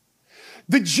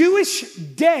 The Jewish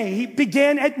day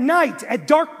began at night, at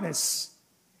darkness.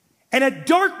 And at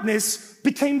darkness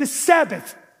became the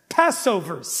Sabbath,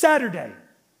 Passover, Saturday.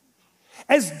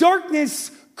 As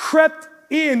darkness crept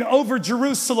in over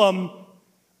Jerusalem,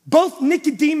 both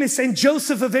Nicodemus and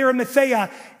Joseph of Arimathea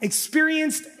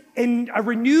experienced a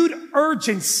renewed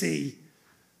urgency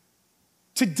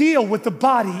to deal with the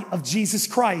body of Jesus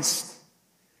Christ.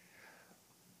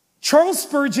 Charles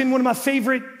Spurgeon, one of my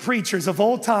favorite preachers of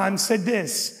all time, said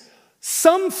this: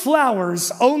 some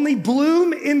flowers only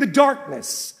bloom in the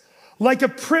darkness, like a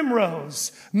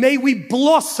primrose. May we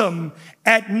blossom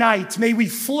at night. May we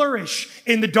flourish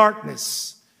in the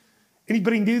darkness.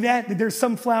 Anybody knew that? That there's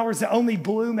some flowers that only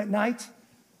bloom at night?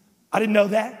 I didn't know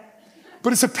that.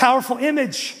 But it's a powerful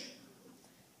image,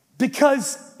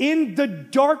 because in the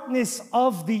darkness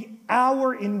of the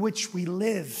hour in which we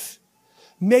live,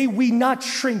 may we not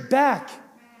shrink back,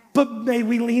 but may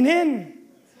we lean in.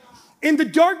 In the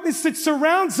darkness that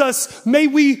surrounds us, may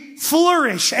we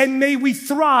flourish and may we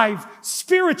thrive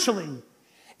spiritually.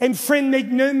 And friend, make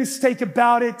no mistake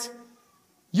about it,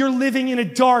 you're living in a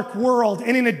dark world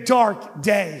and in a dark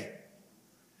day.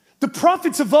 The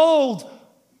prophets of old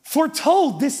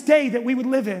foretold this day that we would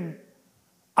live in.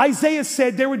 Isaiah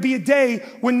said there would be a day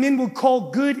when men would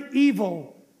call good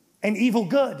evil and evil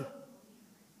good.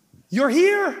 You're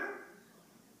here.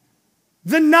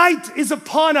 The night is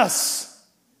upon us.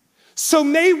 So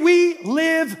may we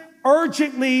live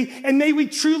urgently, and may we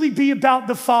truly be about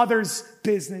the Father's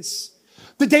business.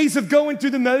 The days of going through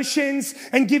the motions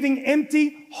and giving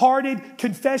empty-hearted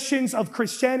confessions of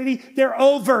Christianity, they're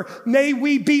over. May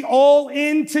we be all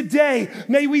in today.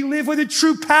 May we live with a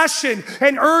true passion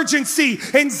and urgency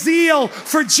and zeal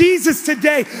for Jesus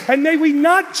today. And may we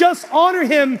not just honor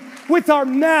him with our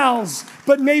mouths,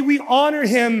 but may we honor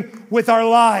him with our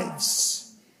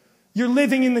lives. You're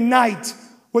living in the night,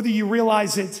 whether you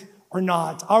realize it or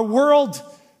not. Our world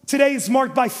today is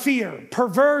marked by fear,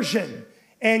 perversion,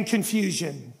 and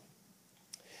confusion.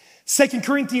 2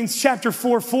 Corinthians chapter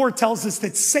 4 tells us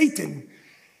that Satan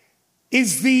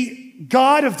is the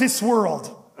god of this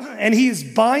world, and he's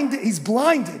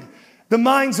blinded the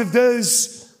minds of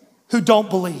those who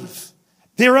don't believe.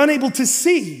 They're unable to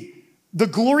see the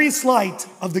glorious light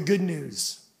of the good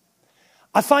news.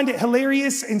 I find it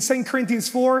hilarious in 2 Corinthians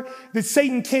 4 that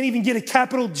Satan can't even get a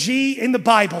capital G in the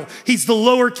Bible. He's the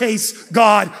lowercase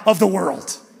god of the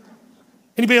world.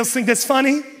 Anybody else think that's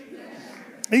funny?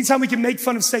 Anytime we can make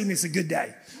fun of Satan, it's a good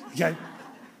day, okay?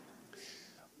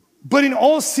 But in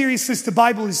all seriousness, the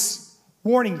Bible is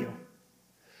warning you.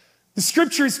 The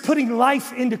scripture is putting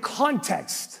life into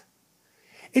context.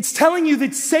 It's telling you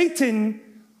that Satan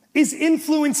is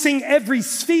influencing every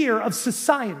sphere of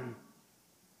society.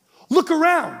 Look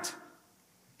around.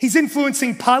 He's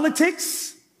influencing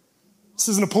politics. This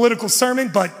isn't a political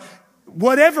sermon, but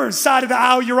whatever side of the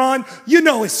aisle you're on, you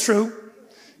know it's true.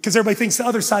 Because everybody thinks the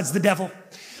other side's the devil.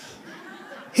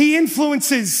 He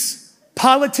influences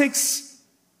politics,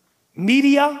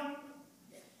 media,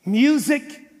 music,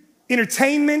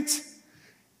 entertainment.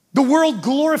 The world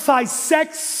glorifies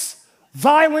sex,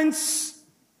 violence,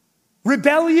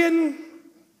 rebellion.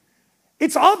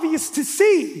 It's obvious to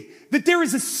see that there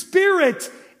is a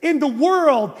spirit in the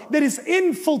world that is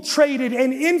infiltrated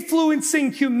and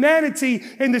influencing humanity,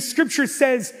 and the scripture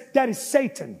says that is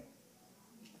Satan.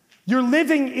 You're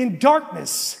living in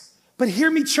darkness. But hear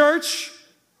me, church.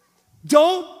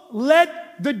 Don't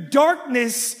let the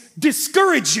darkness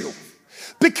discourage you.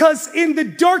 Because in the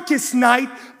darkest night,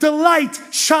 the light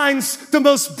shines the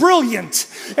most brilliant.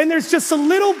 And there's just a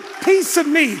little piece of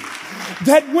me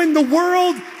that when the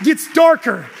world gets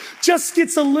darker, just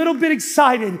gets a little bit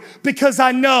excited because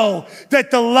I know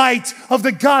that the light of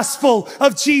the gospel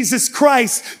of Jesus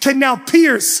Christ can now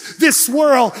pierce this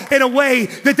world in a way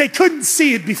that they couldn't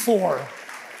see it before.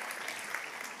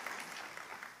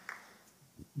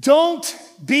 Don't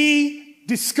be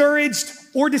discouraged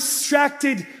or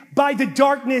distracted by the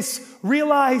darkness.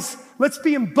 Realize, let's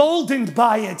be emboldened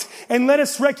by it, and let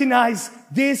us recognize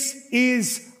this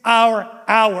is our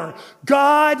hour.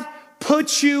 God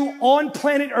put you on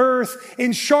planet Earth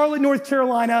in Charlotte, North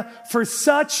Carolina for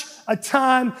such a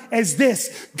time as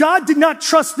this. God did not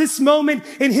trust this moment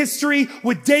in history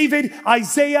with David,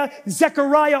 Isaiah,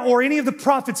 Zechariah, or any of the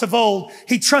prophets of old.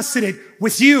 He trusted it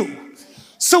with you.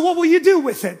 So what will you do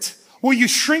with it? Will you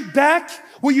shrink back?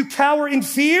 Will you cower in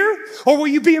fear? Or will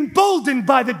you be emboldened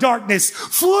by the darkness?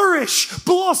 Flourish,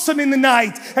 blossom in the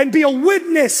night, and be a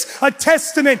witness, a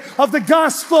testament of the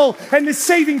gospel and the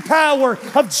saving power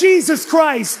of Jesus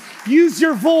Christ. Use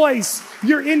your voice,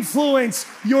 your influence,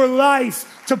 your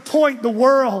life to point the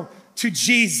world to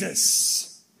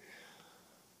Jesus.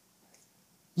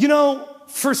 You know,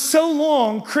 for so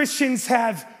long, Christians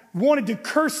have wanted to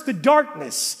curse the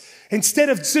darkness instead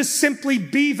of just simply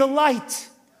be the light.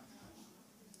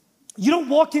 You don't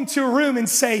walk into a room and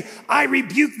say, I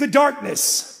rebuke the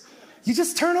darkness. You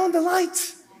just turn on the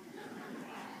light.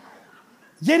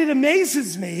 Yet it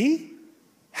amazes me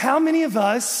how many of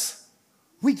us,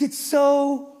 we get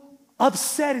so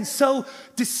upset and so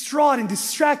distraught and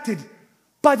distracted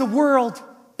by the world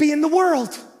being the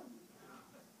world.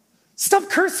 Stop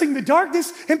cursing the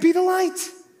darkness and be the light.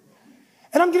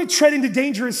 And I'm going to tread into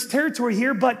dangerous territory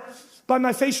here, but by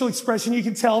my facial expression, you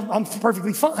can tell I'm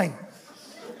perfectly fine.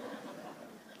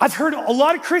 I've heard a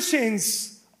lot of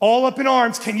Christians all up in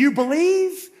arms. Can you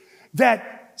believe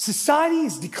that society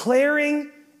is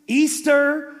declaring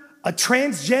Easter a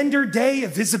transgender day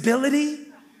of visibility?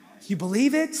 You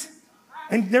believe it?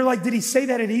 And they're like, did he say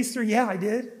that at Easter? Yeah, I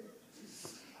did.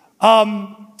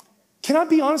 Can I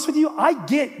be honest with you? I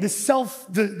get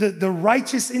the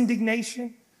righteous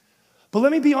indignation. But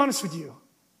let me be honest with you.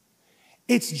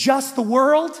 It's just the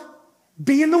world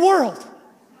being the world.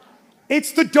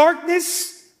 It's the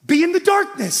darkness be in the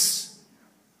darkness.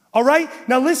 All right?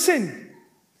 Now listen,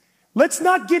 let's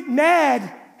not get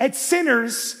mad at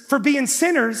sinners for being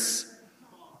sinners.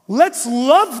 Let's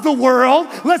love the world.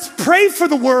 Let's pray for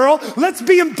the world. Let's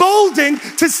be emboldened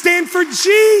to stand for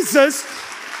Jesus.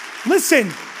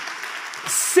 Listen,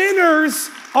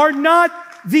 sinners are not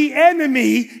the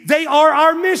enemy. They are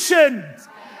our mission.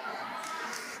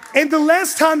 And the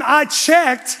last time I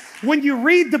checked, when you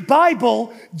read the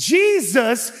Bible,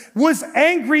 Jesus was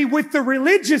angry with the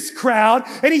religious crowd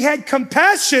and he had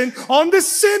compassion on the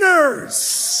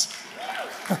sinners.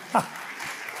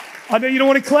 I know you don't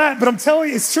want to clap, but I'm telling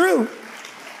you, it's true.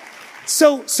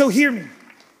 So hear me.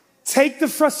 Take the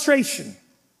frustration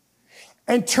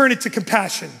and turn it to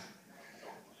compassion.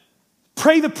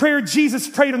 Pray the prayer Jesus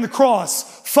prayed on the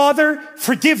cross. Father,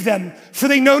 forgive them, for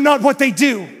they know not what they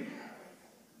do.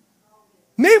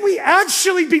 May we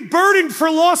actually be burdened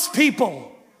for lost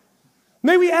people.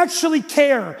 May we actually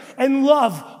care and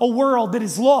love a world that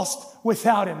is lost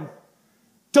without him.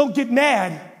 Don't get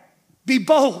mad. Be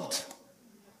bold.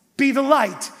 Be the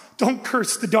light. Don't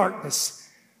curse the darkness.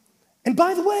 And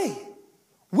by the way,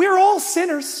 we're all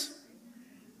sinners.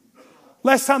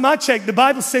 Last time I checked, the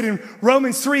Bible said in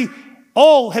Romans 3,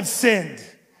 all have sinned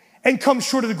and come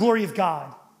short of the glory of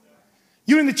God.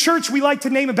 You know, in the church, we like to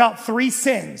name about 3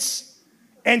 sins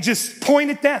and just point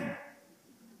at them.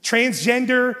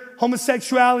 Transgender,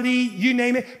 homosexuality, you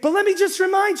name it. But let me just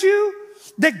remind you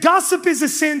that gossip is a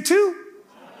sin too.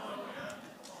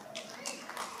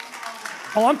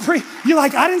 Oh, you're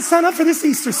like, I didn't sign up for this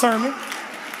Easter sermon.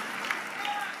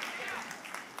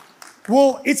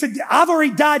 Well, I've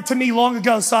already died to me long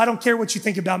ago, so I don't care what you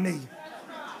think about me.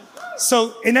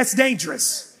 So, and that's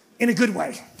dangerous in a good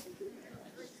way.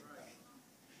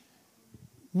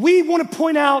 We want to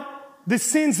point out the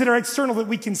sins that are external that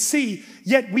we can see,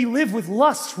 yet we live with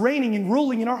lust reigning and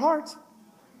ruling in our heart.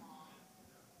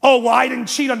 Oh, well, I didn't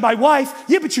cheat on my wife.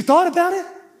 Yeah, but you thought about it.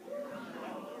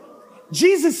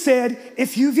 Jesus said,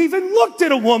 if you've even looked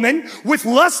at a woman with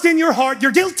lust in your heart,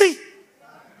 you're guilty.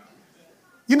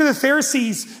 You know, the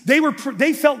Pharisees,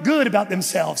 they felt good about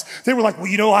themselves. They were like, well,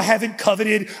 you know, I haven't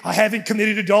coveted, I haven't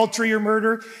committed adultery or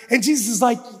murder. And Jesus is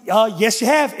like, yes, you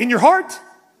have, in your heart.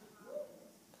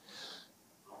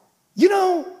 You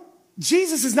know,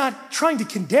 Jesus is not trying to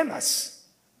condemn us,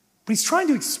 but he's trying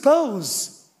to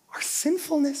expose our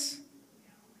sinfulness.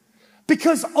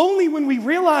 Because only when we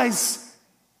realize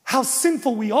how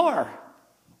sinful we are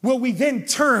will we then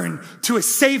turn to a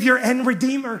Savior and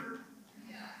Redeemer.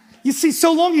 You see,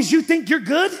 so long as you think you're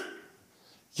good,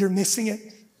 you're missing it.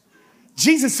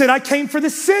 Jesus said, I came for the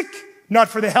sick, not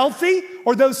for the healthy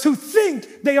or those who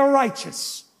think they are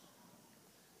righteous.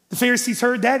 The Pharisees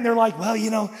heard that and they're like, well, you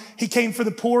know, he came for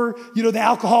the poor, you know, the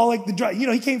alcoholic, the drug, you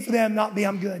know, he came for them, not me,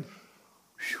 I'm good.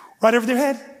 Right over their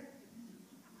head.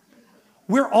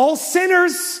 We're all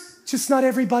sinners, just not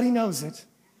everybody knows it.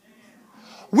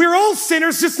 We're all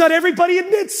sinners, just not everybody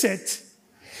admits it.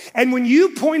 And when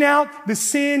you point out the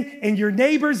sin in your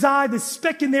neighbor's eye, the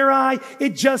speck in their eye,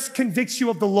 it just convicts you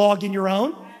of the log in your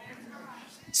own.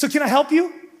 So can I help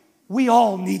you? We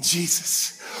all need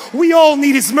Jesus. We all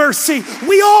need his mercy.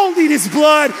 We all need his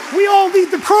blood. We all need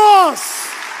the cross.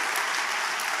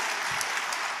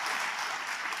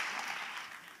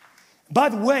 By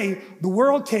the way, the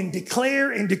world can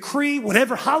declare and decree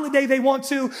whatever holiday they want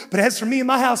to, but as for me and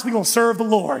my house, we're going to serve the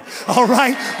Lord. All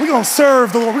right? We're going to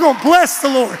serve the Lord. We're going to bless the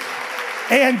Lord.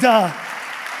 And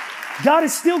God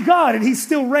is still God, and he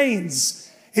still reigns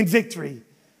in victory.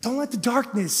 Don't let the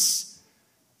darkness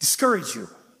discourage you.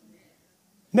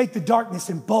 Make the darkness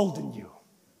embolden you.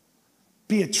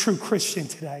 Be a true Christian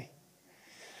today.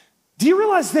 Do you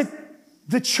realize that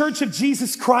the Church of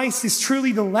Jesus Christ is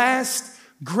truly the last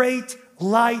great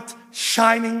light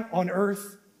shining on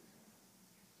earth?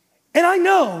 And I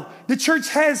know the church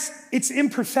has its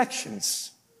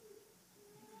imperfections.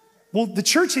 Well, the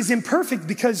church is imperfect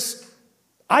because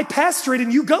I pastor it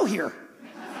and you go here.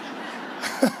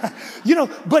 You know,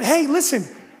 but hey, listen,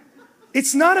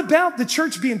 it's not about the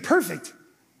church being perfect.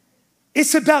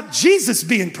 It's about Jesus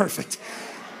being perfect.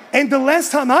 And the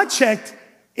last time I checked,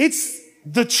 it's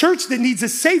the church that needs a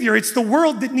savior. It's the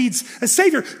world that needs a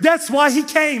savior. That's why he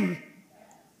came.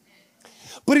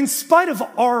 But in spite of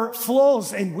our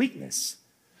flaws and weakness,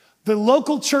 the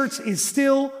local church is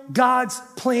still God's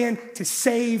plan to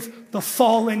save the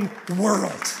fallen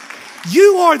world.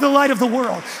 You are the light of the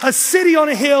world, a city on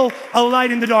a hill, a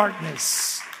light in the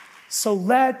darkness. So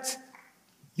let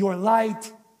your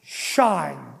light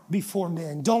shine before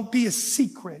men. Don't be a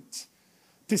secret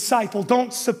disciple.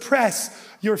 Don't suppress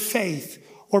your faith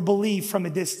or believe from a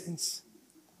distance.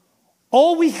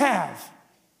 All we have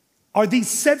are these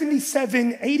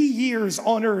 77, 80 years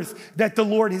on earth that the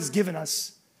Lord has given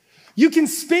us. You can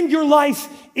spend your life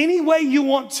any way you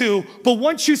want to, but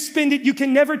once you spend it, you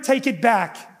can never take it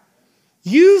back.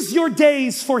 Use your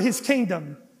days for his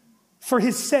kingdom, for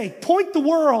his sake. Point the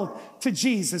world to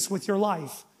Jesus with your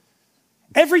life.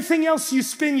 Everything else you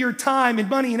spend your time and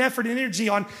money and effort and energy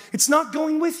on, it's not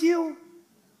going with you.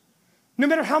 No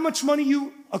matter how much money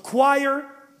you acquire,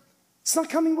 it's not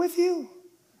coming with you.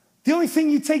 The only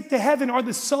thing you take to heaven are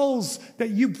the souls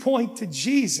that you point to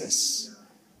Jesus.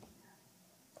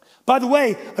 By the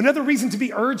way, another reason to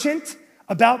be urgent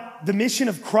about the mission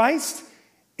of Christ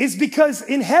is because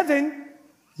in heaven,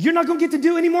 you're not going to get to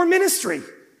do any more ministry.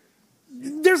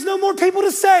 There's no more people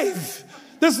to save.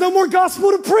 There's no more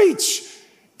gospel to preach.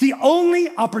 The only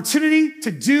opportunity to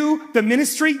do the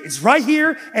ministry is right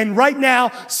here and right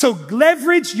now. So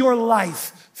leverage your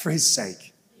life for his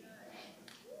sake.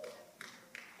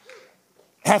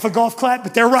 Half a golf clap,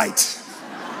 but they're right.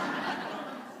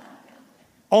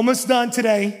 Almost done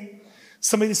today.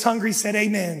 Somebody that's hungry said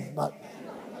amen. But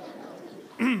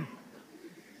I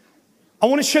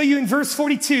want to show you in verse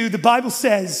 42, the Bible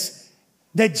says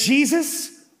that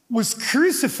Jesus was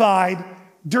crucified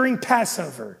during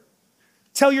Passover.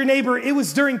 Tell your neighbor, it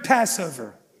was during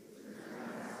Passover.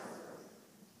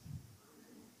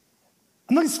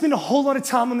 I'm not going to spend a whole lot of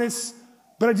time on this,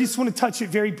 but I just want to touch it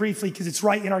very briefly because it's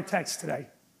right in our text today.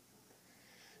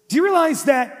 Do you realize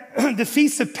that the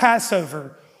Feast of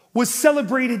Passover was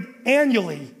celebrated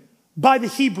annually by the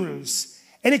Hebrews,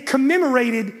 and it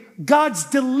commemorated God's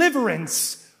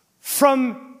deliverance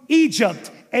from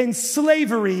Egypt and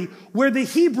slavery, where the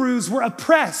Hebrews were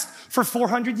oppressed for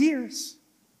 400 years.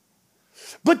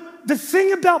 But the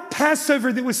thing about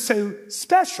Passover that was so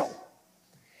special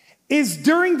is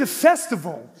during the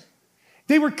festival,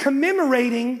 they were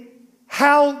commemorating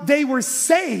how they were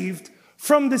saved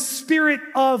from the spirit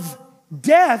of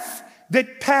death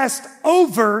that passed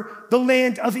over the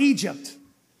land of Egypt.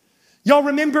 Y'all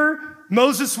remember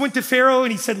Moses went to Pharaoh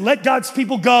and he said, let God's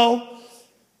people go.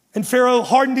 And Pharaoh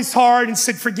hardened his heart and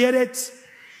said, forget it.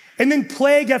 And then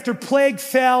plague after plague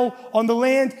fell on the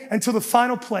land until the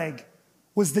final plague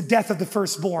was the death of the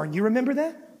firstborn. You remember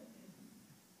that?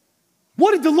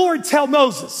 What did the Lord tell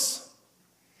Moses?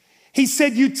 He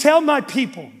said, you tell my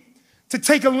people to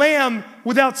take a lamb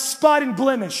without spot and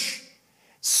blemish,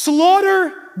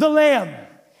 slaughter the lamb,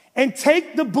 and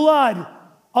take the blood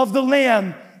of the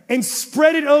lamb and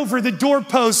spread it over the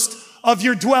doorpost of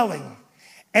your dwelling.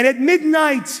 And at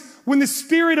midnight, when the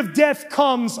spirit of death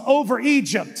comes over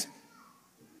Egypt,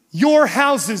 your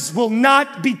houses will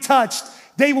not be touched.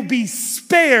 They will be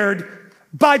spared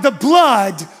by the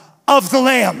blood of the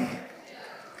lamb.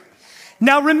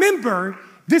 Now remember,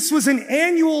 this was an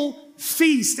annual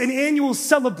feast, an annual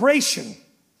celebration.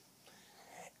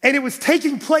 And it was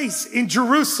taking place in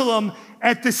Jerusalem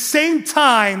at the same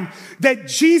time that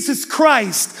Jesus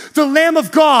Christ, the Lamb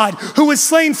of God, who was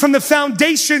slain from the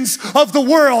foundations of the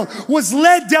world, was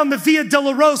led down the Via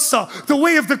Dolorosa, the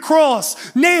way of the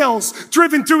cross, nails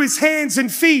driven through his hands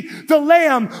and feet, the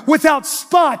Lamb without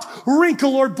spot,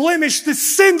 wrinkle, or blemish, the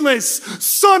sinless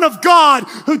Son of God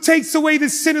who takes away the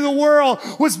sin of the world,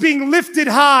 was being lifted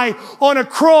high on a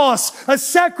cross, a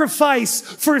sacrifice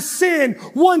for sin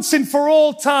once and for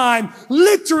all time,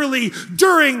 literally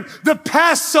during the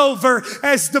Passover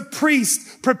as the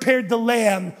priest prepared the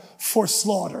lamb for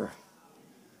slaughter.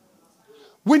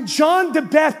 When John the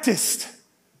Baptist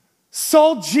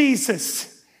saw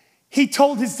Jesus, he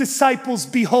told his disciples,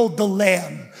 behold the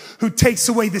lamb who takes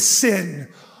away the sin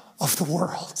of the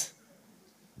world.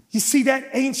 You see,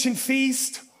 that ancient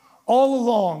feast all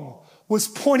along was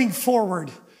pointing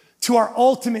forward to our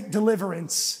ultimate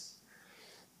deliverance.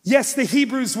 Yes, the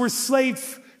Hebrews were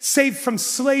saved from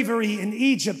slavery in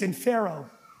Egypt and Pharaoh.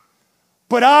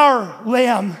 But our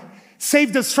lamb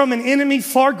saved us from an enemy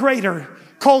far greater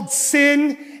called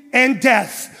sin and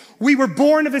death. We were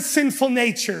born of a sinful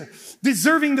nature,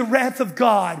 deserving the wrath of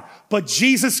God. But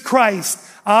Jesus Christ,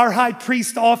 our high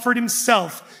priest, offered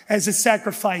himself as a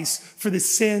sacrifice for the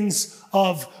sins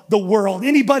of the world.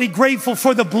 Anybody grateful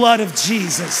for the blood of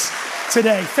Jesus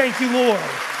today? Thank you, Lord.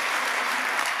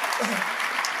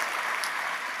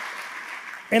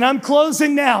 And I'm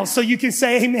closing now so you can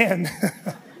say amen.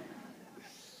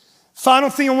 Final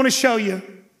thing I want to show you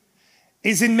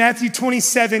is in Matthew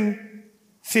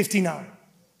 27:59.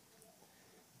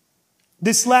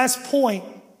 This last point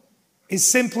is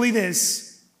simply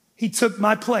this: he took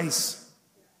my place.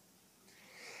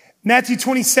 Matthew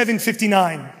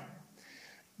 27:59.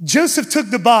 Joseph took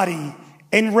the body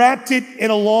and wrapped it in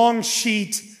a long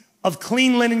sheet of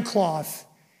clean linen cloth,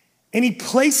 and he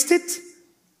placed it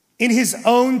in his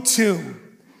own tomb,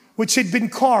 which had been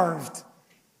carved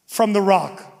from the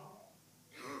rock.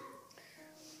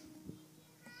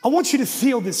 I want you to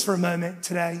feel this for a moment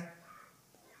today.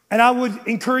 And I would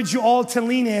encourage you all to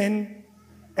lean in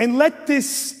and let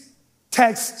this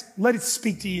text, let it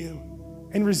speak to you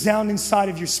and resound inside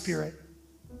of your spirit.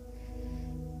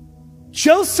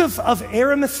 Joseph of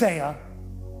Arimathea,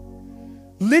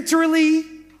 literally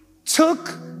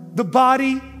took the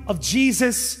body of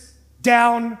Jesus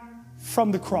down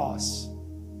from the cross.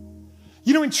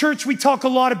 You know, in church, we talk a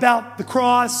lot about the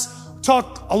cross,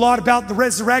 talk a lot about the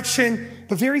resurrection,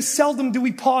 but very seldom do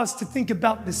we pause to think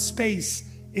about the space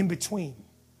in between.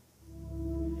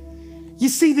 You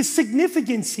see, the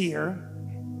significance here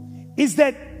is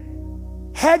that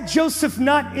had Joseph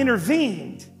not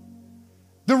intervened,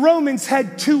 the Romans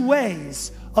had two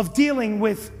ways of dealing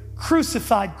with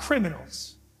crucified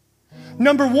criminals.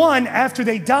 Number one, after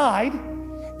they died,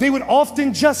 they would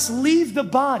often just leave the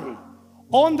body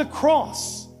on the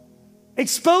cross,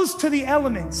 exposed to the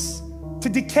elements, to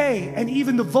decay, and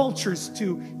even the vultures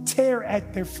to tear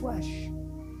at their flesh.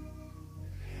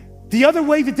 The other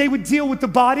way that they would deal with the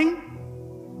body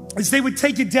is they would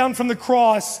take it down from the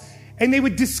cross and they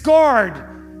would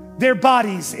discard their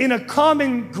bodies in a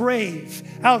common grave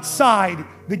outside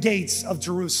the gates of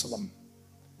Jerusalem.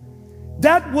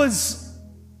 That was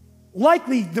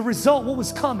likely the result, what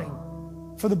was coming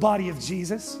for the body of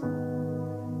Jesus,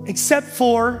 except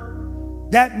for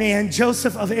that man,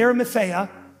 Joseph of Arimathea,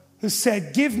 who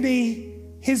said, "Give me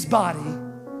his body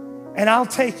and I'll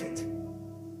take it."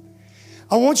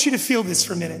 I want you to feel this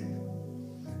for a minute.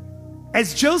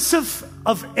 As Joseph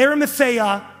of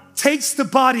Arimathea takes the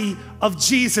body of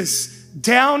Jesus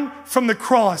down from the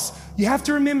cross, you have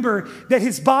to remember that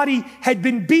his body had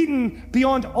been beaten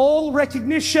beyond all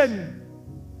recognition.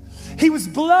 He was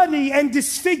bloody and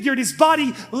disfigured, his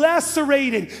body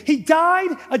lacerated. He died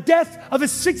a death of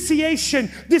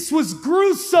asphyxiation. This was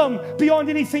gruesome beyond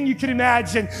anything you could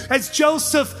imagine. As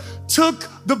Joseph took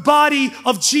the body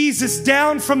of Jesus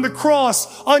down from the cross,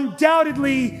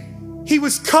 undoubtedly he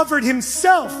was covered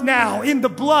himself now in the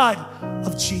blood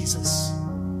of Jesus.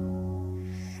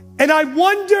 And I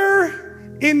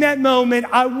wonder, in that moment,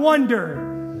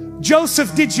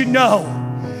 Joseph, did you know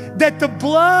that the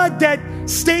blood that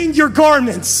stained your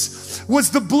garments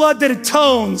was the blood that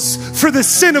atones for the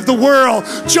sin of the world?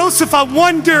 Joseph, I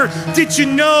wonder, did you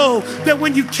know that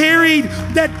when you carried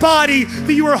that body,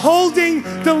 that you were holding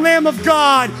the Lamb of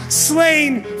God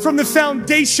slain from the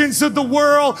foundations of the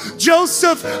world?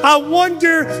 Joseph, I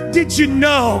wonder, did you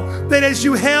know that as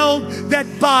you held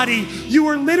that body, you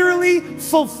were literally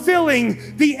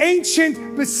fulfilling the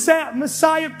ancient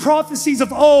Messiah prophecies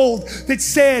of old that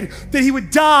said that he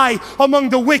would die among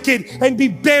the wicked and be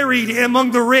buried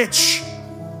among the rich?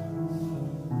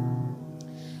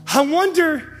 I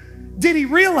wonder, did he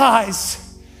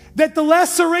realize that the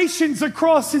lacerations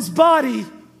across his body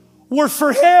were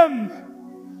for him?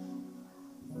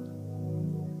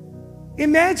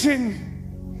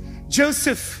 Imagine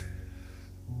Joseph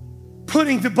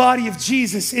putting the body of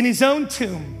Jesus in his own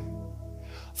tomb.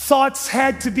 Thoughts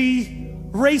had to be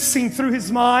racing through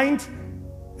his mind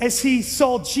as he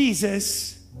saw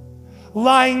Jesus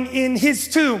lying in his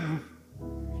tomb.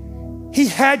 He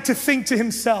had to think to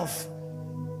himself,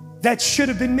 that should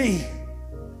have been me.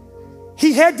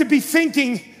 He had to be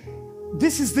thinking,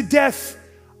 this is the death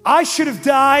I should have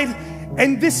died,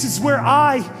 and this is where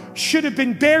I should have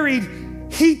been buried.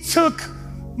 He took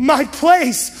my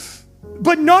place.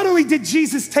 But not only did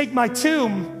Jesus take my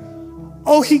tomb,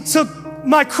 he took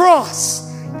my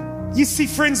cross. You see,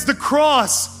 friends, the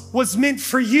cross was meant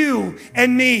for you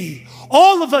and me.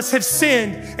 All of us have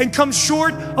sinned and come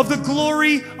short of the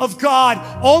glory of God.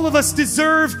 All of us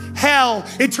deserve hell,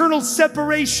 eternal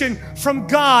separation from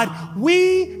God.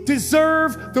 We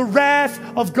deserve the wrath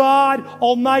of God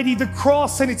Almighty, the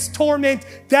cross and its torment.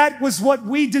 That was what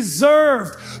we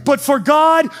deserved. But for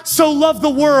God so loved the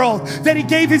world that he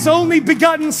gave his only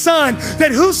begotten Son,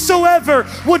 that whosoever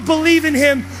would believe in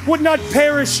him would not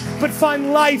perish but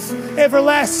find life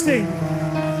everlasting.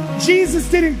 Jesus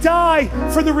didn't die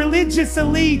for the religious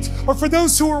elite or for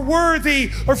those who are worthy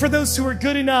or for those who are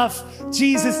good enough.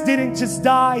 Jesus didn't just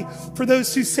die for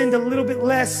those who sinned a little bit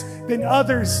less than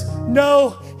others.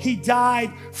 No, he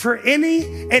died for any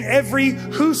and every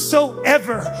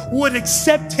whosoever would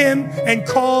accept him and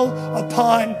call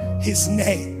upon his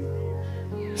name.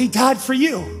 He died for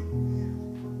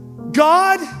you.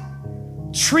 God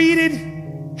treated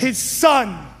his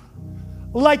Son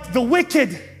like the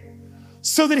wicked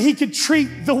so that he could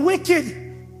treat the wicked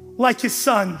like his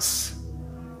sons.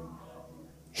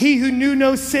 He who knew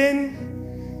no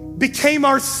sin became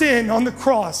our sin on the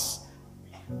cross,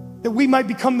 that we might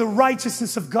become the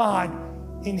righteousness of God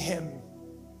in him.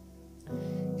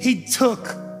 He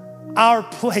took our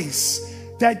place,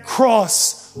 that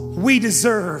cross we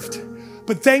deserved.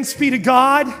 But thanks be to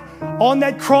God, on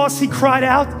that cross he cried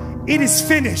out, "It is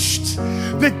finished."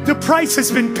 The price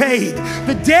has been paid.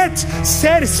 The debt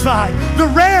satisfied. The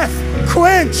wrath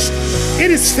quenched.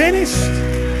 It is finished.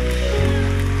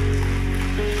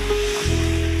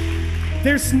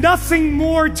 There's nothing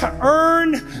more to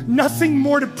earn, nothing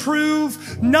more to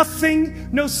prove, nothing,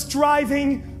 no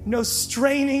striving, no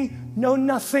straining, no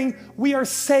nothing. We are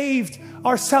saved.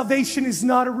 Our salvation is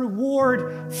not a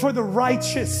reward for the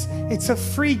righteous. It's a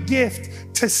free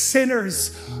gift to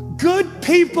sinners. Good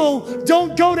people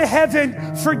don't go to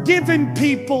heaven. Forgiven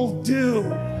people do.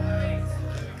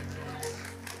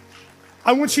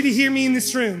 I want you to hear me in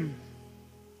this room.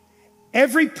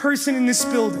 Every person in this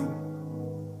building,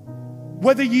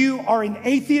 whether you are an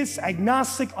atheist,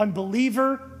 agnostic,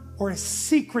 unbeliever, or a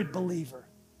secret believer,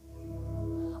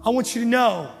 I want you to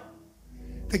know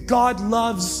that God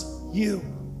loves you.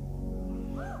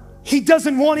 He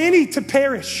doesn't want any to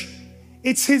perish.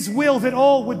 It's His will that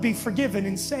all would be forgiven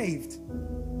and saved.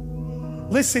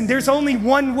 Listen, there's only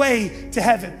one way to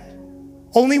heaven.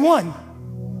 Only one.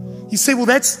 You say, well,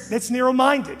 that's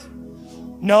narrow-minded.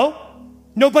 No,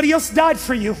 nobody else died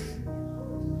for you.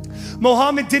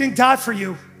 Muhammad didn't die for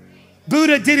you.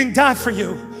 Buddha didn't die for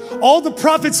you. All the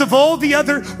prophets of all the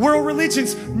other world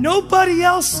religions, nobody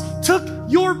else took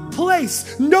your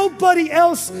place. Nobody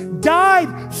else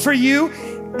died for you,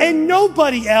 and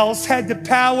nobody else had the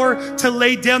power to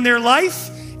lay down their life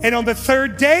and on the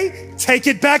third day, take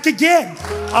it back again.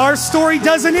 Our story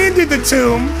doesn't end in the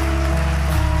tomb.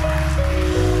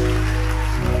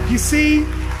 You see,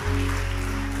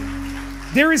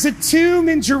 there is a tomb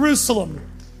in Jerusalem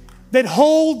that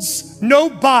holds no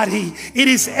body. It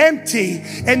is empty.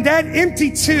 And that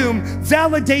empty tomb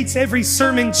validates every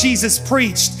sermon Jesus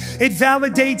preached. It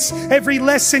validates every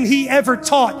lesson He ever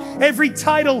taught, every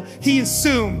title He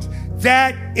assumed.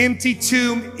 That empty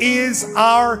tomb is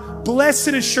our blessed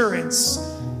assurance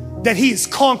that He has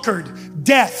conquered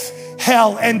death,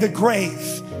 hell, and the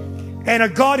grave. And a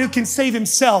God who can save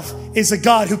Himself is a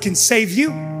God who can save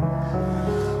you.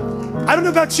 I don't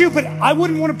know about you, but I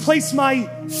wouldn't want to place my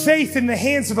faith in the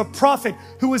hands of a prophet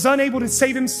who was unable to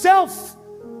save himself.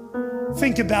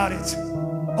 Think about it.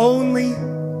 Only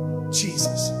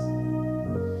Jesus.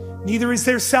 Neither is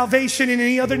there salvation in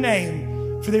any other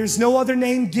name, for there is no other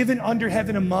name given under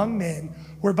heaven among men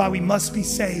whereby we must be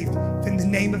saved than the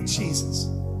name of Jesus.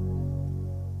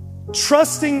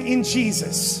 Trusting in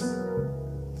Jesus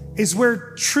is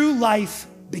where true life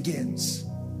begins.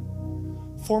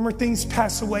 Former things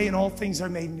pass away and all things are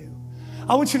made new.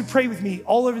 I want you to pray with me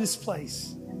all over this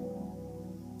place.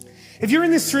 If you're in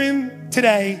this room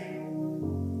today,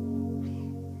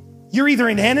 you're either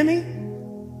an enemy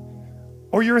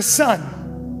or you're a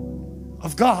son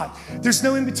of God. There's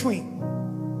no in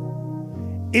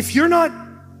between. If you're not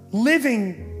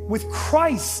living with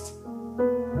Christ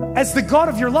as the God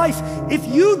of your life, if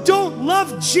you don't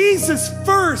love Jesus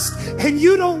first and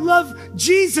you don't love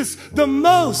Jesus the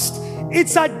most,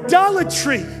 it's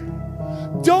idolatry.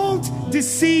 Don't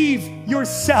deceive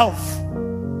yourself.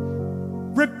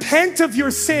 Repent of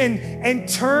your sin and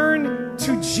turn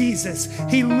to Jesus.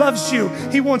 He loves you.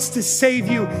 He wants to save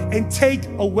you and take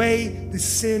away the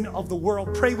sin of the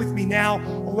world. Pray with me now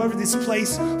all over this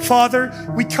place. Father,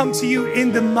 we come to you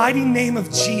in the mighty name of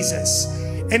Jesus,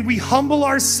 and we humble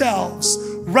ourselves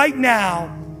right now,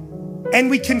 and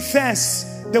we confess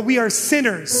that we are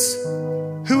sinners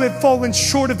who have fallen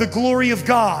short of the glory of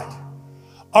God.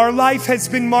 Our life has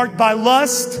been marked by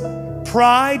lust,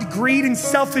 pride, greed, and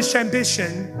selfish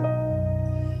ambition.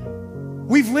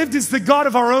 We've lived as the God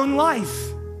of our own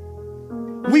life.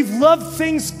 We've loved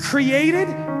things created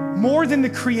more than the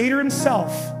Creator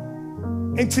Himself.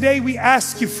 And today we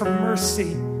ask you for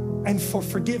mercy and for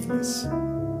forgiveness.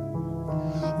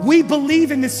 We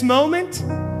believe in this moment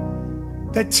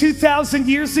that 2,000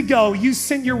 years ago, you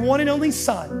sent your one and only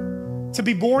Son to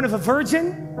be born of a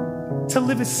virgin, to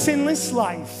live a sinless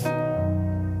life.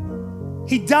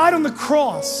 He died on the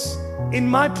cross in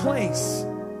my place.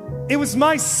 It was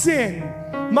my sin,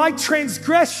 my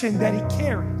transgression that He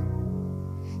carried.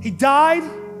 He died,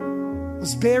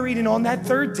 was buried, and on that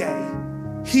third day,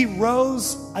 He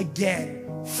rose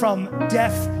again from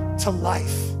death to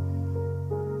life.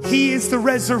 He is the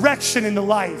resurrection and the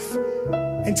life.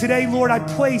 And today, Lord, I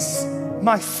place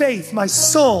my faith, my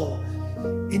soul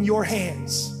in your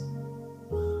hands.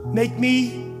 Make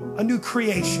me a new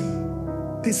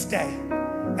creation this day.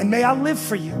 And may I live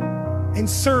for you and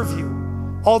serve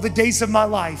you all the days of my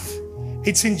life.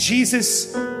 It's in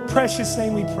Jesus' precious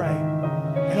name we pray.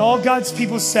 And all God's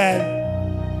people said,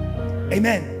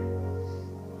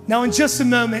 amen. Now in just a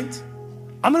moment,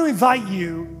 I'm going to invite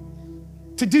you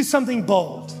to do something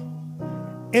bold.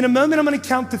 In a moment, I'm going to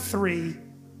count to 3.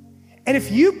 And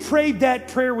if you prayed that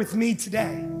prayer with me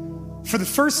today for the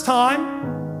first time,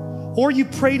 or you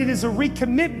prayed it as a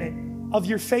recommitment of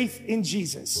your faith in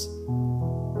Jesus,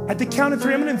 at the count of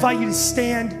 3, I'm going to invite you to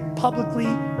stand publicly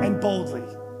and boldly.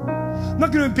 I'm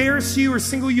not going to embarrass you or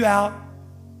single you out,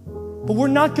 but we're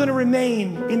not going to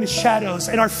remain in the shadows,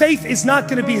 and our faith is not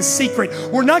going to be a secret.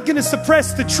 We're not going to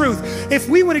suppress the truth. If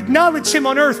we would acknowledge him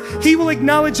on earth, he will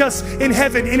acknowledge us in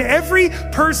heaven. And every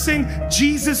person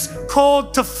Jesus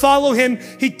called to follow him,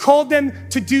 he called them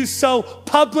to do so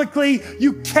publicly.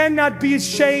 You cannot be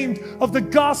ashamed of the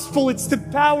gospel. It's the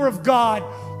power of God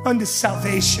unto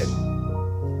salvation.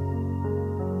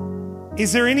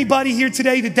 Is there anybody here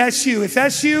today that's you? If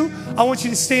that's you, I want you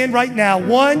to stand right now.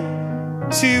 1,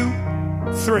 2,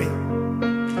 3.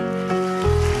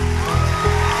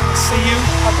 See you,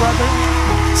 my brother.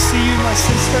 See you, my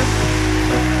sister.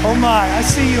 Oh my, I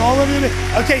see you all over the...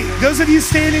 Okay, those of you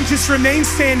standing, just remain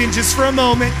standing just for a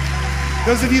moment.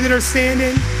 Those of you that are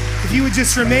standing, if you would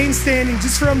just remain standing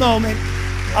just for a moment.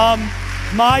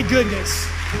 My goodness.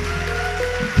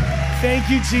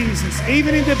 Thank you, Jesus.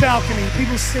 Even in the balcony,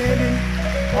 people standing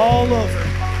all over.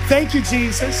 Thank you,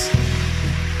 Jesus.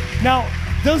 Now,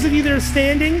 those of you that are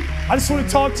standing, I just want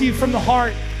to talk to you from the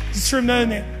heart just for a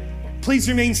moment. Please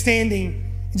remain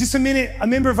standing. In just a minute, a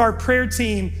member of our prayer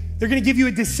team, they're going to give you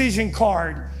a decision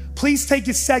card. Please take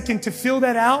a second to fill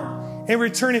that out and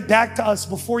return it back to us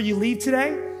before you leave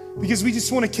today, because we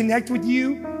just want to connect with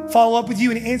you, follow up with you,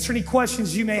 and answer any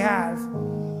questions you may have.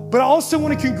 But I also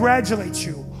want to congratulate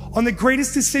you on the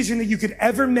greatest decision that you could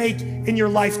ever make in your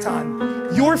lifetime.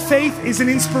 Your faith is an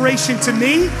inspiration to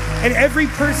me and every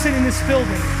person in this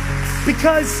building,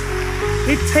 because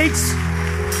it takes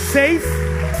faith,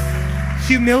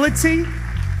 humility,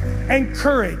 and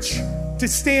courage to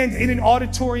stand in an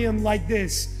auditorium like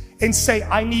this and say,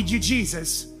 I need you,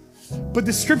 Jesus. But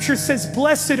the scripture says,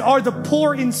 blessed are the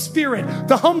poor in spirit,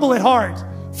 the humble at heart,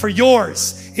 for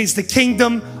yours is the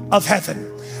kingdom of heaven.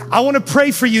 I want to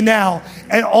pray for you now.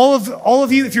 And all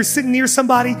of you, if you're sitting near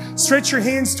somebody, stretch your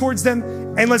hands towards them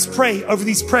and let's pray over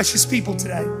these precious people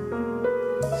today.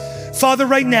 Father,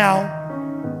 right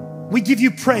now, we give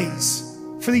you praise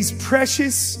for these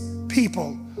precious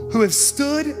people who have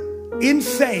stood in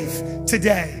faith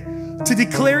today to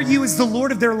declare you as the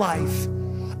Lord of their life.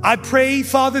 I pray,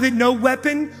 Father, that no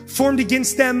weapon formed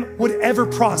against them would ever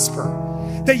prosper,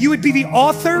 that you would be the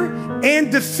author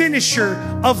and the finisher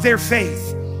of their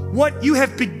faith. What you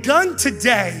have begun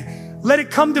today, let it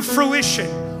come to fruition.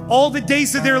 All the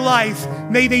days of their life,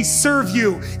 may they serve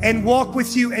you and walk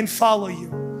with you and follow you.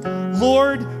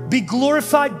 Lord, be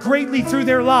glorified greatly through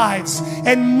their lives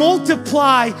and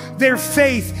multiply their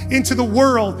faith into the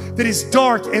world that is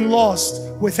dark and lost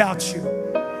without you.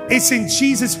 It's in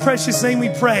Jesus' precious name we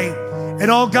pray.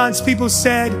 And all God's people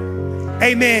said,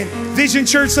 amen. Vizion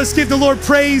Church, let's give the Lord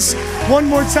praise one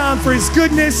more time for his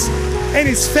goodness and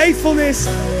his faithfulness.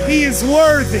 He is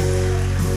worthy.